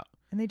 Yeah.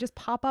 And they just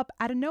pop up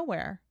out of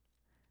nowhere.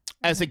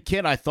 As a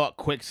kid, I thought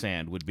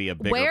quicksand would be a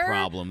bigger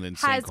problem than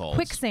sinkholes. Where has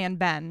quicksand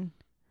been?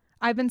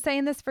 I've been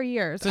saying this for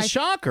years. It's a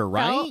shocker,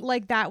 right? Felt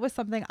like that was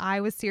something I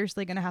was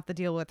seriously going to have to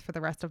deal with for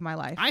the rest of my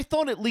life. I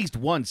thought at least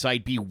once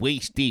I'd be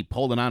waist deep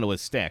holding onto a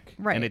stick.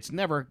 Right. And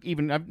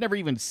I've never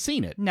even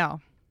seen it. No.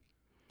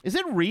 Is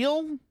it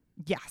real?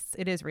 Yes,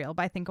 it is real,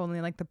 but I think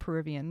only like the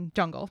Peruvian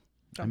jungle.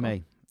 I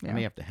may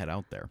have to head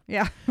out there.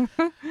 Yeah.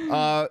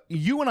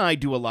 You and I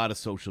do a lot of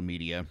social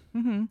media.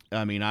 Mm-hmm.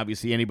 I mean,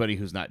 obviously, anybody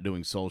who's not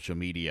doing social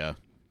media.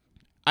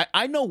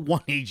 I know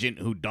one agent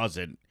who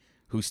doesn't,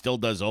 who still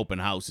does open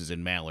houses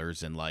and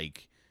mailers and,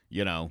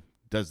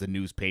 does the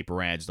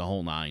newspaper ads, the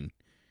whole nine.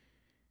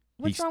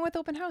 What's wrong with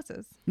open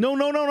houses? No,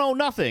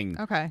 nothing.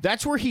 Okay.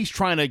 That's where he's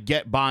trying to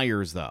get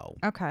buyers, though.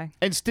 Okay.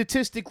 And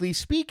statistically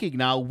speaking,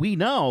 now, we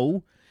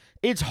know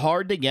it's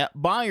hard to get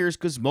buyers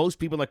because most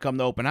people that come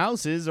to open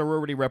houses are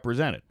already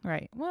represented.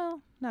 Right.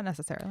 Well, not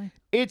necessarily.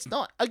 It's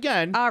not,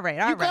 again, all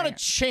right. You got a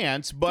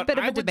chance, but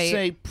I would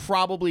say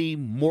probably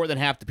more than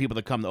half the people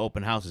that come to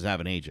open houses have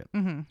an agent.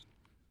 Mm-hmm.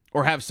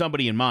 Or have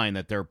somebody in mind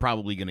that they're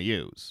probably going to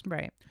use.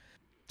 Right.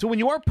 So when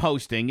you are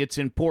posting, it's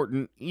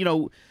important, you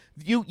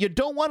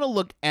don't want to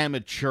look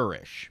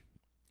amateurish.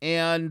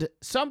 And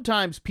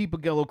sometimes people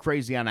get a little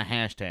crazy on the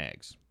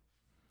hashtags.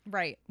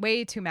 Right.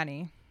 Way too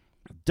many.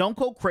 Don't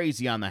go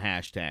crazy on the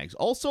hashtags.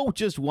 Also,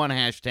 just one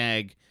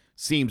hashtag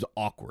seems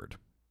awkward.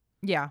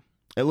 Yeah.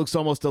 It looks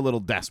almost a little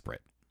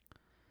desperate.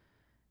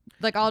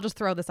 Like, I'll just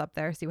throw this up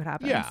there, see what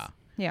happens. Yeah.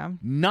 Yeah.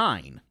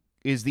 9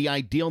 is the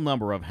ideal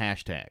number of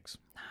hashtags.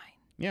 9.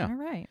 Yeah. All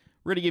right.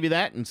 We're going to give you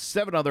that and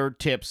 7 other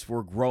tips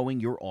for growing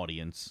your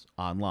audience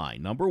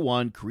online. Number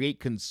 1, create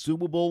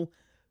consumable,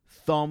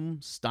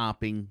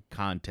 thumb-stopping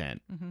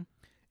content. Mm-hmm.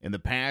 In the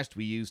past,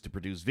 we used to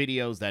produce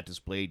videos that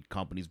displayed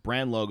company's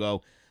brand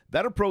logo.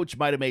 That approach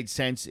might have made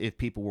sense if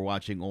people were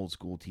watching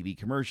old-school TV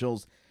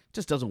commercials. It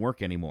just doesn't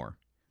work anymore,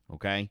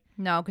 okay?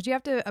 No, because you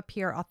have to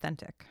appear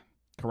authentic.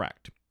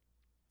 Correct.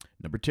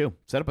 Number 2,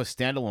 set up a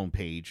standalone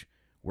page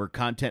where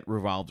content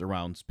revolves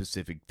around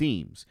specific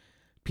themes.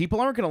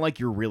 People aren't going to like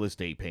your real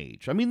estate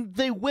page. I mean,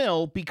 they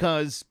will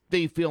because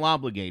they feel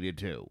obligated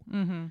to.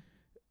 Mm-hmm.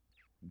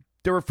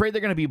 They're afraid they're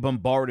going to be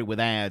bombarded with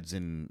ads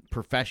and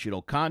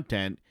professional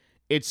content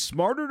It's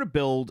smarter to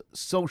build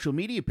social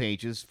media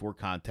pages for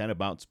content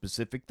about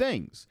specific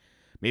things.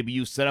 Maybe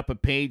you set up a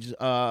page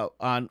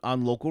on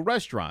local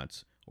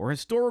restaurants or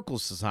historical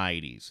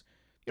societies,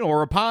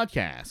 or a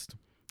podcast.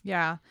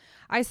 Yeah.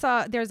 I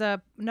saw there's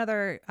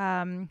another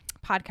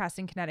podcast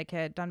in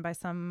Connecticut done by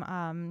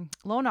some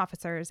loan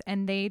officers,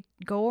 and they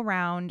go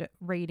around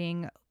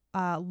rating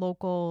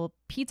local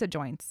pizza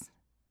joints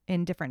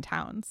in different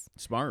towns.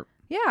 Smart.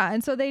 Yeah.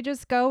 And so they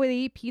just go and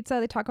eat pizza.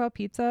 They talk about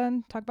pizza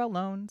and talk about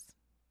loans.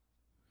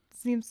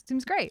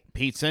 Seems great.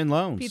 Pizza and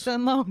loans. Pizza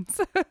and loans.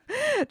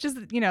 just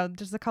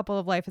a couple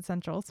of life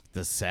essentials.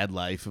 The sad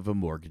life of a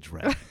mortgage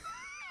rep.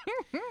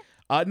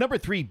 Number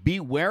 3,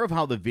 beware of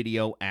how the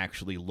video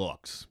actually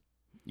looks.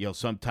 You'll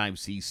sometimes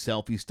see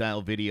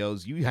selfie-style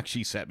videos. You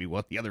actually sent me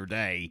one the other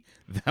day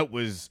that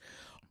was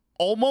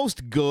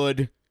almost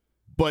good,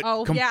 but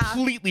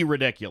completely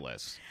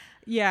ridiculous.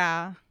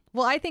 Yeah.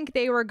 Well, I think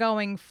they were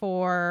going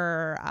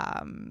for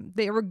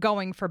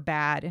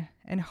bad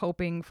and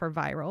hoping for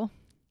viral.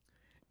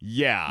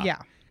 Yeah. Yeah.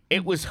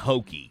 It was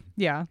hokey.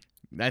 Yeah.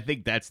 I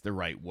think that's the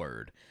right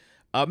word.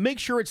 Make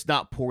sure it's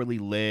not poorly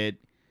lit.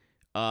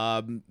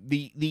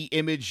 The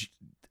image,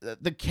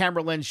 the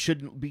camera lens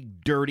shouldn't be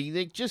dirty.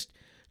 They just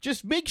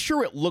make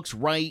sure it looks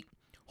right.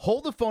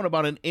 Hold the phone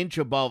about an inch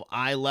above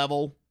eye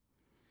level.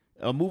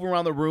 Move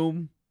around the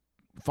room.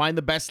 Find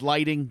the best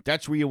lighting.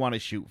 That's where you want to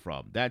shoot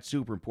from. That's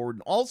super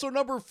important. Also,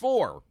 number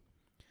 4.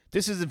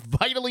 This is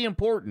vitally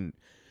important.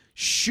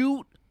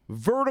 Shoot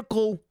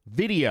vertical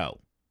video.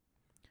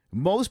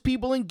 Most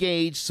people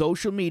engage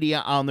social media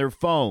on their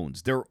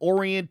phones. They're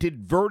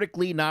oriented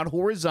vertically, not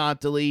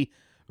horizontally.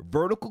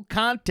 Vertical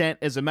content,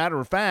 as a matter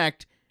of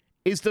fact,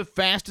 is the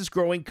fastest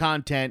growing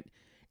content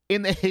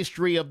in the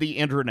history of the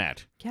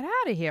internet. Get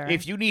out of here.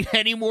 If you need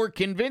any more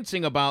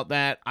convincing about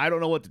that, I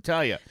don't know what to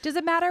tell you. Does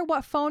it matter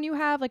what phone you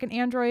have, like an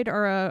Android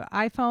or an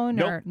iPhone?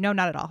 Nope. Or no,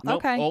 not at all. Nope.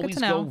 Okay, always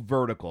good to know. Go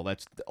vertical.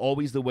 That's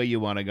always the way you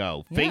want to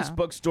go. Yeah.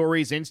 Facebook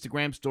stories,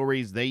 Instagram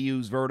stories, they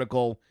use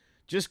vertical.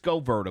 Just go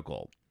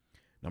vertical.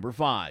 Number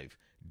 5,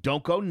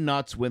 don't go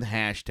nuts with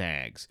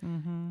hashtags.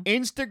 Mm-hmm.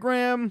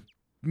 Instagram,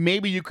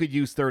 maybe you could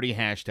use 30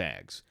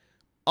 hashtags.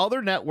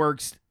 Other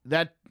networks,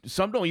 that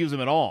some don't use them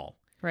at all.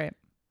 Right.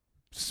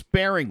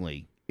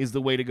 Sparingly is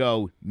the way to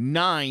go.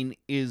 9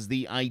 is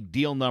the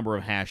ideal number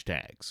of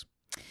hashtags.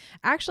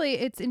 Actually,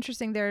 it's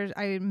interesting.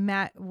 I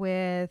met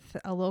with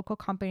a local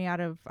company out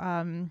of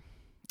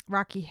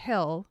Rocky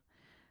Hill.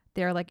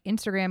 They're like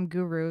Instagram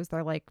gurus.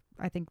 They're like,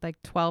 I think like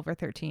 12 or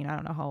 13. I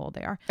don't know how old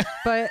they are.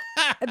 But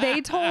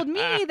they told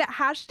me that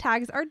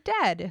hashtags are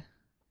dead.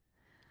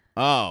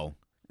 Oh,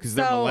 because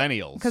they're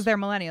millennials. Because they're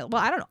millennials.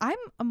 Well, I don't know. I'm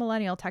a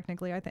millennial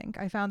technically, I think.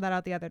 I found that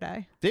out the other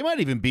day. They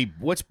might even be,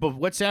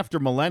 what's after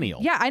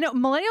millennial? Yeah, I know.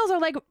 Millennials are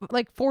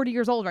like 40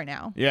 years old right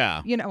now.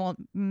 Yeah.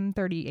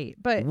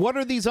 38. But what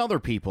are these other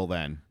people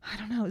then? I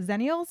don't know.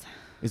 Zennials?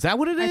 Is that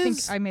what it is? I think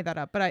I made that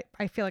up, but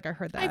I feel like I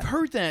heard that. I've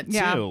heard that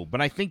too,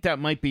 but I think that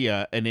might be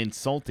an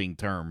insulting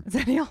term.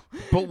 Zennial.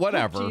 But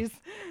whatever. Oh,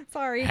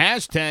 sorry.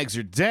 Hashtags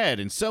are dead,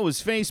 and so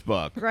is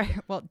Facebook. Right.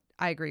 Well,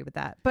 I agree with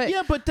that. But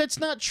yeah, but that's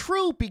not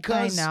true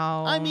because I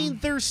know. I mean,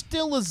 there's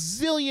still a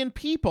zillion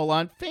people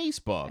on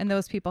Facebook. And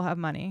those people have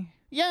money.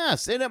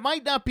 Yes, and it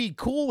might not be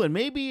cool, and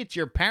maybe it's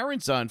your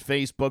parents on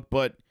Facebook,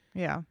 but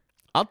yeah,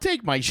 I'll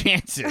take my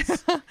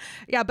chances.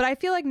 Yeah, but I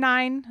feel like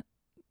 9,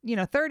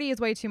 30 is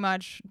way too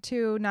much.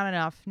 2, not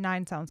enough.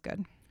 9 sounds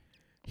good.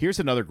 Here's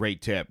another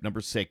great tip.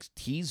 Number 6,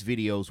 tease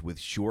videos with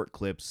short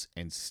clips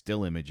and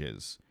still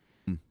images.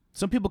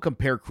 Some people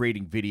compare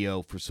creating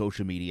video for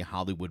social media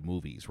Hollywood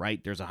movies,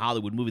 right? There's a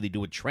Hollywood movie, they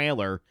do a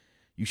trailer.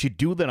 You should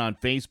do that on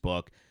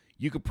Facebook.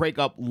 You could break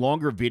up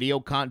longer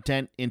video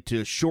content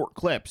into short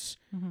clips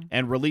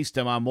and release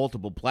them on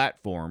multiple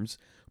platforms.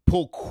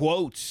 Pull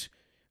quotes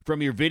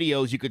from your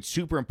videos. You could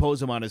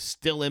superimpose them on a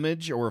still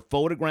image or a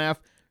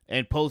photograph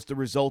and post the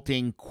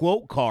resulting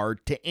quote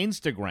card to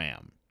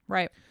Instagram.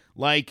 Right.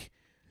 Like,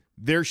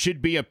 there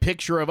should be a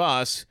picture of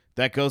us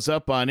that goes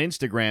up on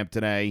Instagram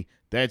today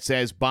that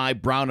says, buy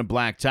brown and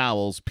black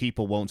towels,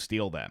 people won't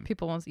steal them.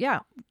 People won't. Yeah.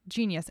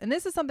 Genius. And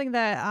this is something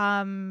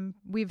that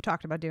we've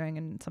talked about doing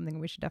and something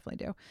we should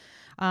definitely do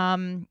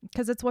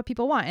because it's what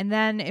people want. And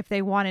then if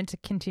they wanted to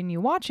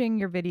continue watching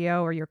your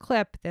video or your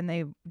clip,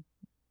 then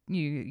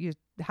you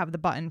have the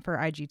button for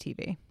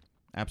IGTV.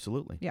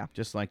 Absolutely. Yeah.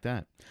 Just like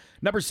that.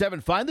 Number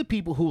 7, find the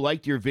people who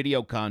liked your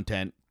video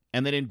content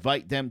and then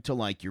invite them to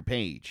like your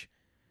page.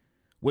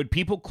 When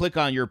people click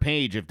on your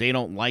page, if they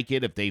don't like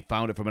it, if they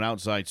found it from an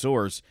outside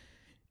source,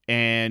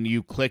 and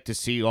you click to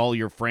see all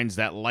your friends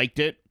that liked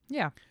it,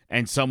 yeah,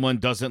 and someone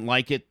doesn't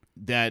like it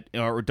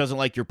or doesn't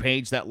like your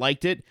page that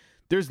liked it,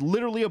 there's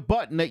literally a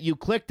button that you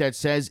click that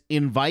says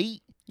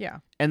invite. Yeah.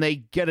 And they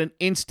get an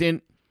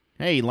instant,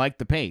 hey, like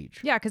the page.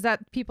 Yeah, because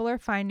that people are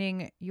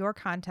finding your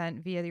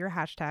content via your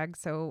hashtags.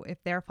 So if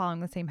they're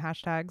following the same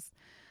hashtags,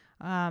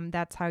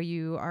 that's how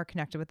you are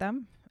connected with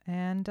them.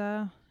 And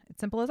it's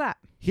simple as that.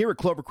 Here at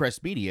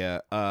Clovercrest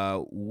Media,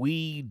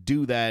 we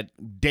do that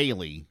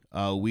daily.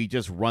 We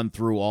just run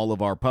through all of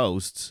our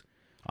posts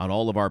on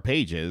all of our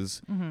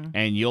pages,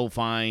 and you'll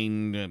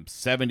find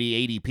 70,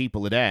 80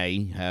 people a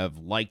day have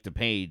liked the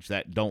page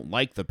that don't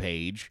like the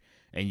page,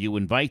 and you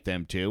invite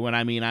them to. And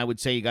I mean, I would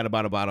say you got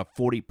about a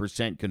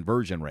 40%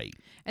 conversion rate.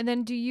 And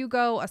then do you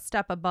go a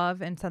step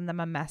above and send them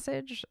a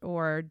message,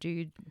 or do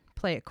you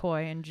play it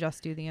coy and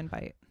just do the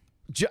invite?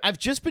 I've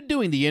just been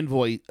doing the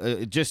invite,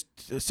 just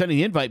sending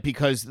the invite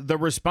because the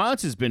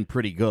response has been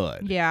pretty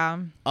good. Yeah.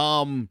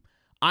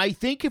 I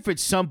think if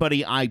it's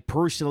somebody I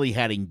personally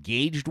had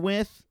engaged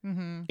with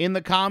in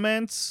the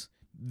comments,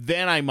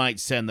 then I might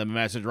send them a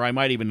message, or I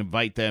might even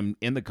invite them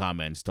in the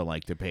comments to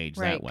like the page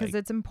that way. Right, because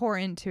it's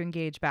important to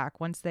engage back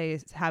once they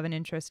have an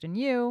interest in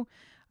you.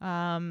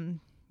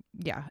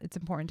 Yeah, it's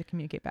important to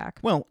communicate back.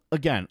 Well,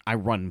 again, I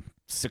run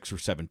 6 or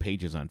 7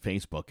 pages on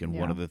Facebook, and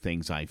one of the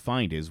things I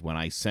find is when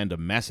I send a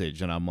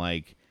message and I'm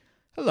like,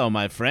 "Hello,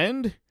 my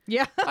friend.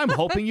 Yeah. I'm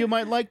hoping you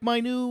might like my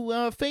new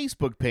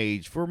Facebook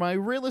page for my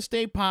real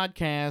estate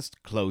podcast,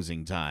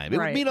 Closing Time. It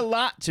would mean a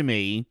lot to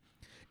me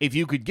if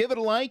you could give it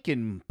a like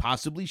and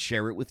possibly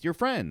share it with your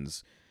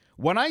friends."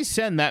 When I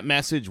send that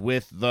message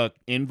with the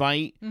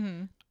invite,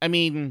 I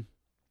mean,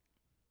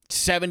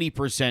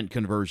 70%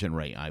 conversion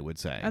rate, I would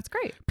say. That's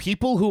great.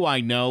 People who I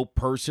know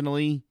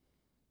personally,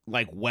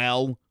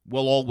 will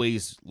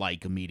always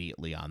like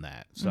immediately on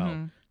that.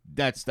 So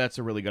that's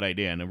a really good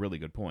idea and a really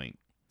good point.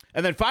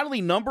 And then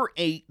finally, number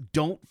 8,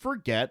 don't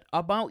forget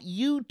about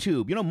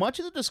YouTube. You know, much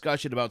of the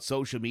discussion about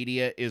social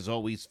media is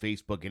always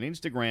Facebook and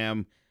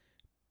Instagram.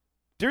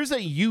 There's a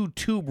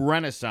YouTube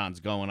renaissance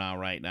going on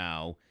right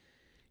now.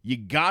 You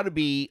got to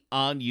be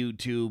on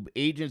YouTube.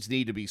 Agents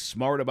need to be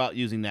smart about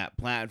using that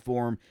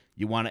platform.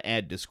 You want to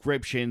add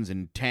descriptions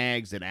and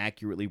tags that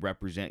accurately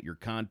represent your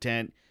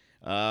content.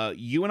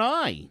 You and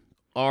I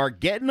are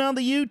getting on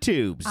the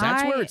YouTubes.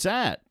 That's where it's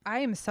at. I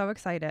am so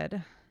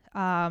excited.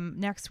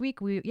 Next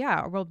week,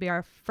 will be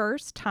our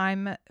first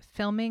time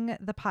filming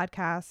the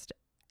podcast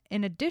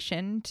in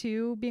addition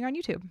to being on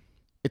YouTube.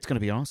 It's going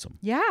to be awesome.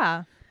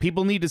 Yeah.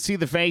 People need to see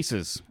the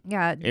faces.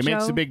 Yeah. It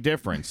makes a big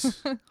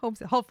difference.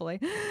 Hopefully.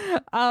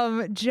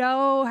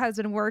 Joe has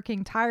been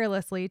working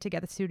tirelessly to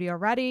get the studio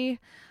ready.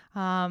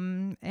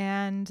 We're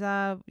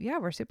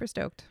super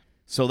stoked.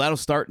 So that'll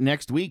start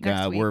next week.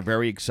 We're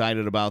very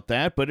excited about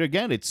that. But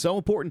again, it's so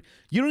important.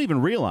 You don't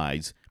even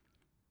realize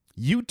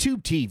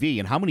YouTube TV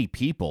and how many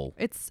people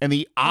and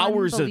the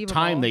hours of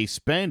time they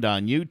spend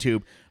on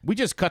YouTube. We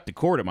just cut the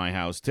cord at my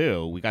house,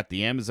 too. We got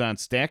the Amazon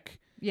Stick.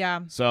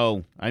 Yeah.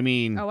 So, I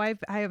mean... I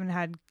haven't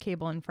had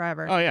cable in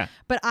forever. Oh, yeah.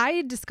 But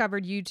I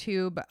discovered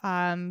YouTube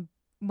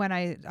when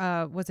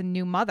I was a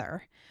new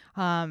mother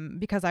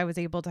because I was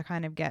able to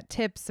kind of get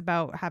tips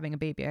about having a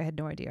baby. I had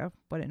no idea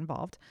what it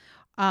involved.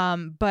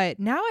 But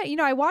now,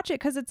 I watch it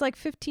because it's like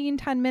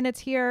 10 minutes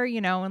here,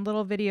 and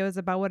little videos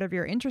about whatever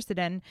you're interested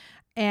in.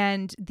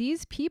 And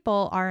these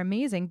people are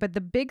amazing. But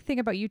the big thing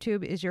about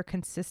YouTube is your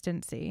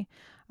consistency.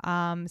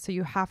 So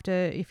you have to,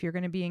 if you're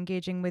going to be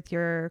engaging with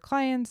your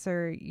clients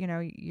or,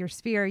 your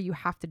sphere, you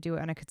have to do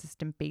it on a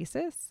consistent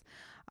basis.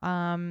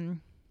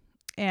 And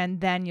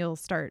then you'll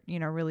start,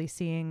 really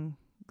seeing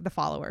the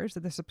followers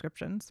or the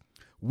subscriptions.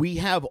 We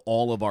have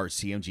all of our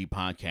CMG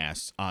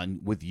podcasts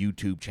on with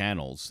YouTube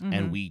channels,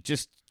 and we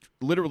just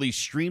literally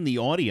stream the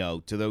audio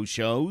to those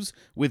shows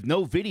with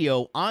no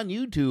video on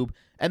YouTube,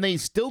 and they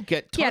still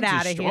get tons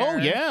out of here. Oh,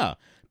 yeah.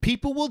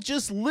 People will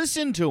just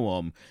listen to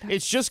them.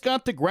 It's just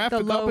got the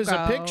graphic up as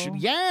a picture.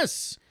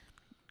 Yes.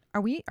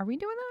 Are we doing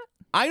that?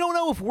 I don't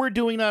know if we're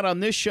doing that on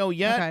this show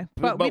yet, okay.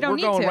 but we're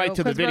going right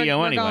to the video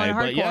we're anyway. Going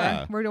but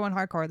yeah, we're doing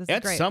hardcore. This is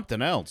great. That's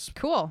something else.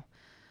 Cool.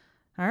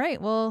 All right,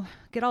 we'll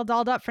get all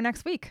dolled up for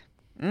next week.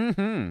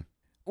 We're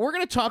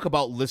going to talk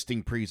about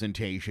listing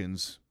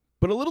presentations,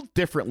 but a little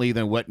differently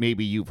than what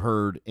maybe you've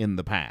heard in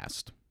the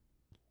past.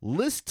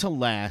 List to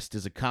last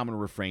is a common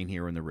refrain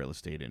here in the real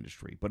estate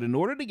industry, but in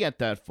order to get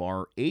that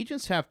far,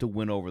 agents have to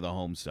win over the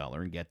home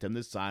seller and get them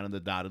to sign on the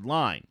dotted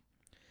line.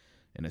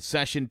 In a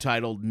session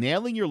titled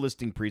Nailing Your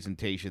Listing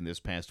Presentation this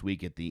past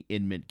week at the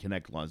Inman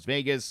Connect Las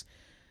Vegas,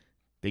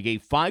 they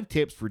gave 5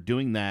 tips for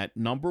doing that.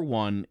 Number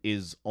 1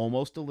 is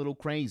almost a little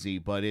crazy,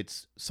 but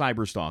it's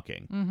cyber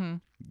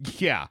stalking.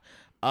 Yeah.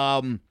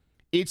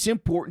 It's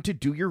important to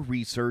do your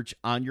research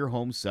on your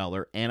home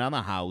seller and on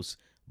the house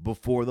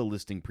before the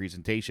listing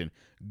presentation.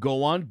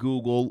 Go on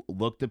Google,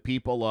 look the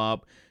people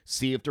up,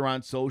 see if they're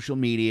on social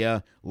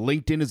media.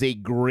 LinkedIn is a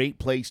great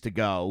place to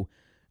go.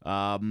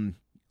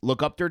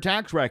 Look up their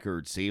tax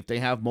records, see if they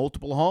have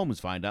multiple homes,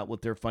 find out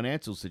what their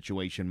financial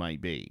situation might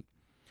be.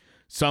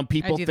 Some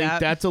people think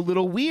that's a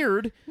little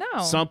weird.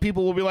 No. Some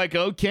people will be like,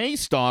 okay,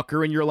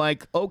 stalker. And you're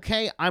like,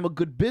 okay, I'm a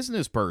good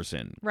business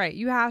person. Right.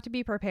 You have to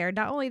be prepared.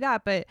 Not only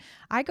that, but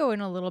I go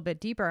in a little bit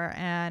deeper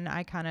and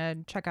I kind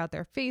of check out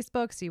their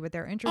Facebook, see what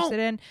they're interested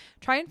in,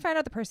 try and find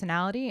out the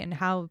personality and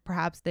how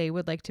perhaps they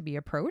would like to be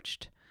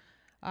approached.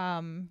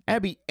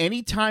 Abby,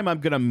 anytime I'm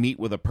going to meet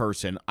with a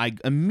person, I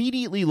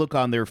immediately look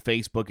on their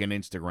Facebook and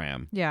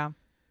Instagram. Yeah.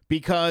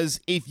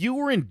 Because if you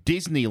were in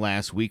Disney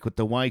last week with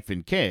the wife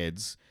and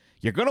kids,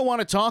 you're going to want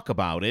to talk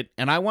about it,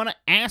 and I want to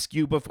ask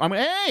you before.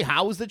 Hey,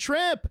 how was the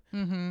trip?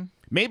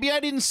 Maybe I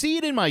didn't see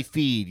it in my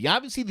feed.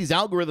 Obviously, these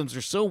algorithms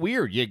are so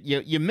weird.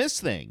 You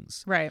miss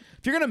things. Right.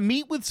 If you're going to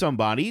meet with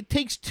somebody, it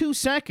takes 2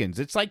 seconds.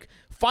 It's like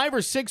 5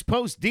 or 6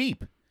 posts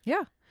deep.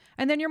 Yeah.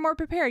 And then you're more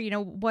prepared.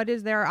 What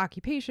is their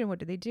occupation? What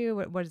do they do?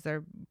 What is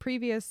their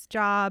previous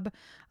job?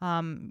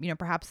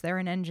 Perhaps they're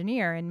an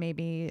engineer and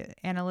maybe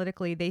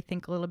analytically they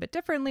think a little bit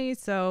differently.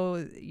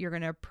 So you're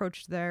going to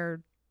approach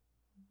their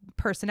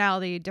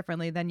personality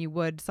differently than you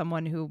would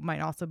someone who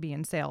might also be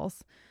in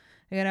sales,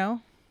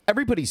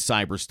 Everybody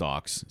cyber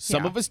stalks.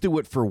 Some of us do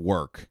it for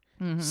work.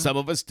 Mm-hmm. Some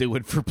of us do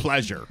it for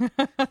pleasure.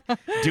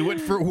 Do it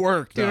for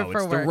work, though.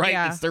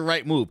 It's the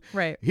right move.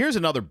 Right. Here's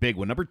another big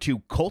one. Number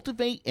 2,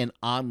 cultivate an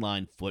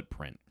online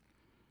footprint.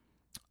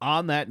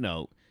 On that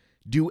note,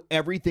 do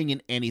everything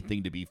and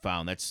anything to be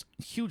found. That's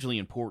hugely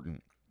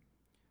important.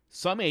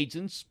 Some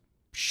agents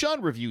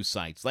shun review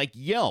sites like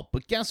Yelp,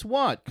 but guess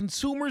what?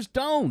 Consumers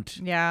don't.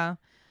 Yeah.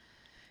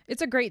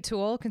 It's a great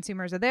tool.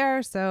 Consumers are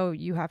there, so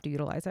you have to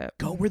utilize it.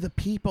 Go where the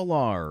people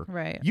are.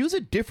 Right. Use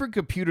a different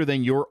computer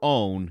than your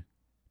own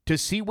to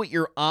see what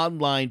your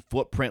online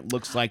footprint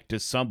looks like to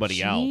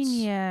somebody else.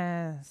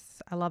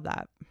 Genius. I love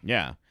that.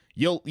 Yeah.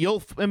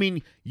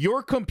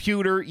 Your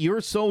computer, your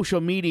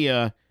social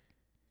media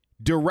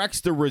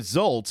directs the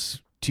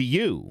results to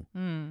you.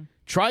 Mm.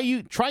 Try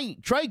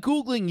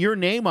Googling your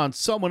name on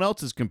someone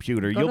else's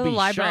computer. You'll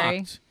be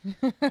shocked.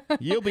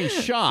 You'll be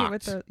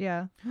shocked.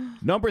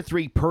 Number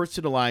 3,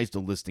 personalize the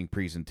listing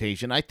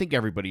presentation. I think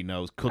everybody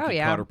knows cookie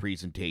cutter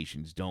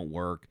presentations don't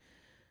work.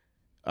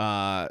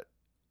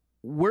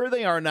 Where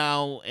they are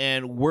now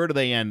and where do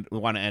they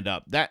want to end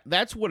up?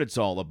 That's what it's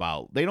all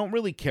about. They don't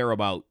really care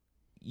about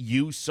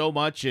you so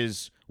much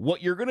as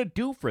what you're going to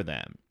do for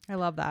them. I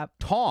love that.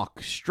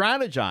 Talk,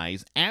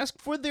 strategize, ask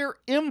for their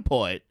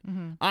input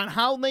on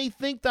how they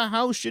think the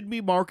house should be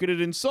marketed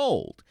and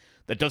sold.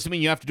 That doesn't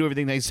mean you have to do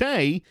everything they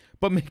say,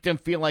 but make them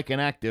feel like an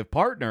active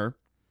partner.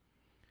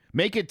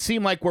 Make it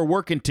seem like we're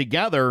working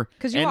together.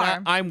 Because you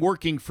are. I'm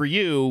working for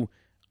you.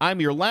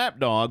 I'm your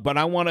lapdog, but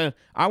I want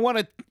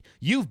to.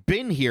 You've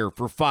been here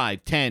for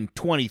 5, 10,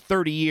 20,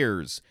 30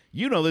 years.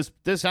 You know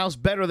this house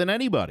better than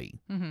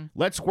anybody. Mm-hmm.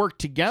 Let's work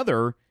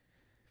together,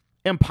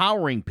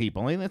 empowering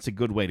people. I think that's a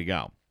good way to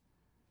go.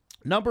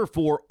 Number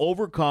 4,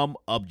 overcome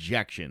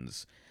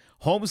objections.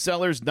 Home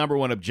sellers' number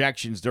 1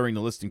 objections during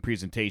the listing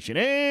presentation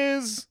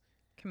is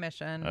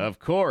commission. Of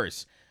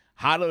course.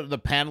 How do the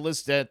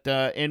panelists at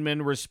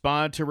Inman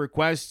respond to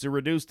requests to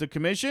reduce the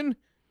commission?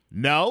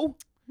 No.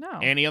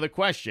 Any other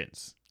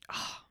questions?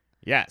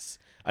 Yes.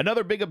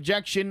 Another big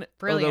objection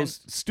are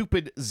those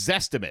stupid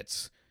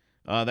Zestimates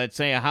that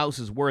say a house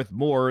is worth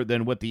more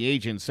than what the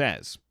agent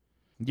says.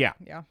 Yeah.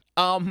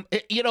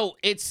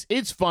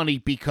 It's funny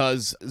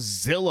because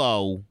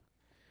Zillow,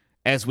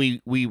 as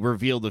we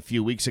revealed a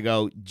few weeks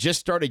ago, just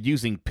started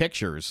using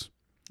pictures.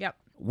 Yep.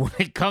 When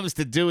it comes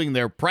to doing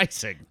their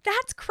pricing.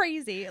 That's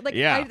crazy.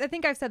 I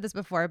think I've said this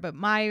before, but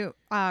my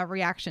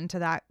reaction to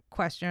that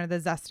question or the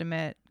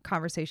Zestimate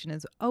conversation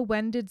is,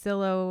 when did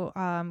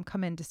Zillow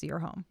come in to see your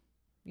home?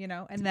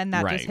 And then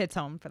that just hits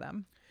home for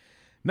them.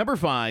 Number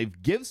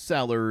 5, give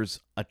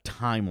sellers a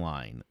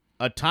timeline.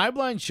 A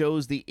timeline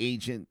shows the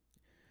agent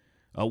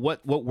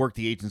what work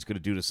the agent's going to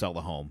do to sell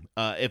the home.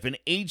 If an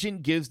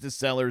agent gives the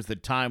sellers the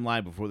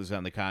timeline before they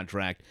sign the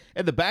contract,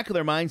 at the back of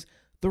their minds,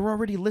 they're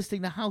already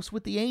listing the house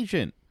with the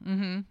agent.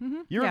 Mm-hmm,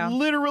 mm-hmm. You're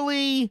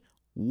literally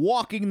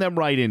walking them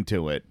right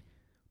into it.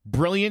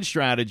 Brilliant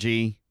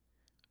strategy.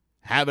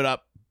 Have it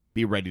up.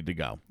 Be ready to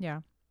go. Yeah.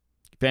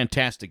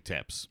 Fantastic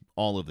tips.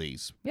 All of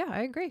these. Yeah,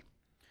 I agree.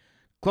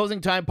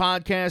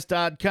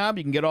 ClosingTimePodcast.com.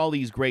 You can get all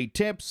these great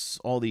tips,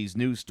 all these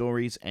news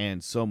stories,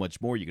 and so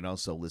much more. You can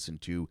also listen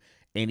to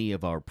any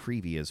of our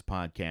previous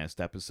podcast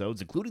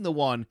episodes, including the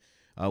one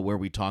where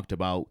we talked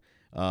about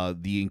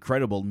the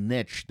incredible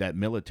niche that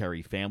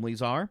military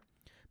families are.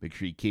 Make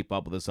sure you keep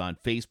up with us on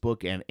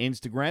Facebook and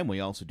Instagram. We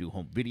also do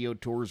home video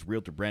tours,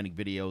 realtor branding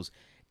videos,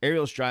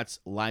 aerial shots,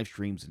 live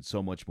streams, and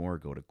so much more.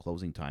 Go to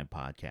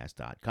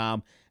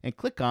closingtimepodcast.com and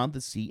click on the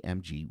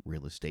CMG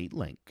Real Estate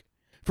link.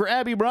 For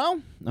Abby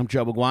Brown, I'm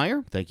Joe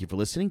McGuire. Thank you for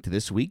listening to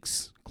this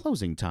week's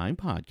Closing Time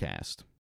Podcast.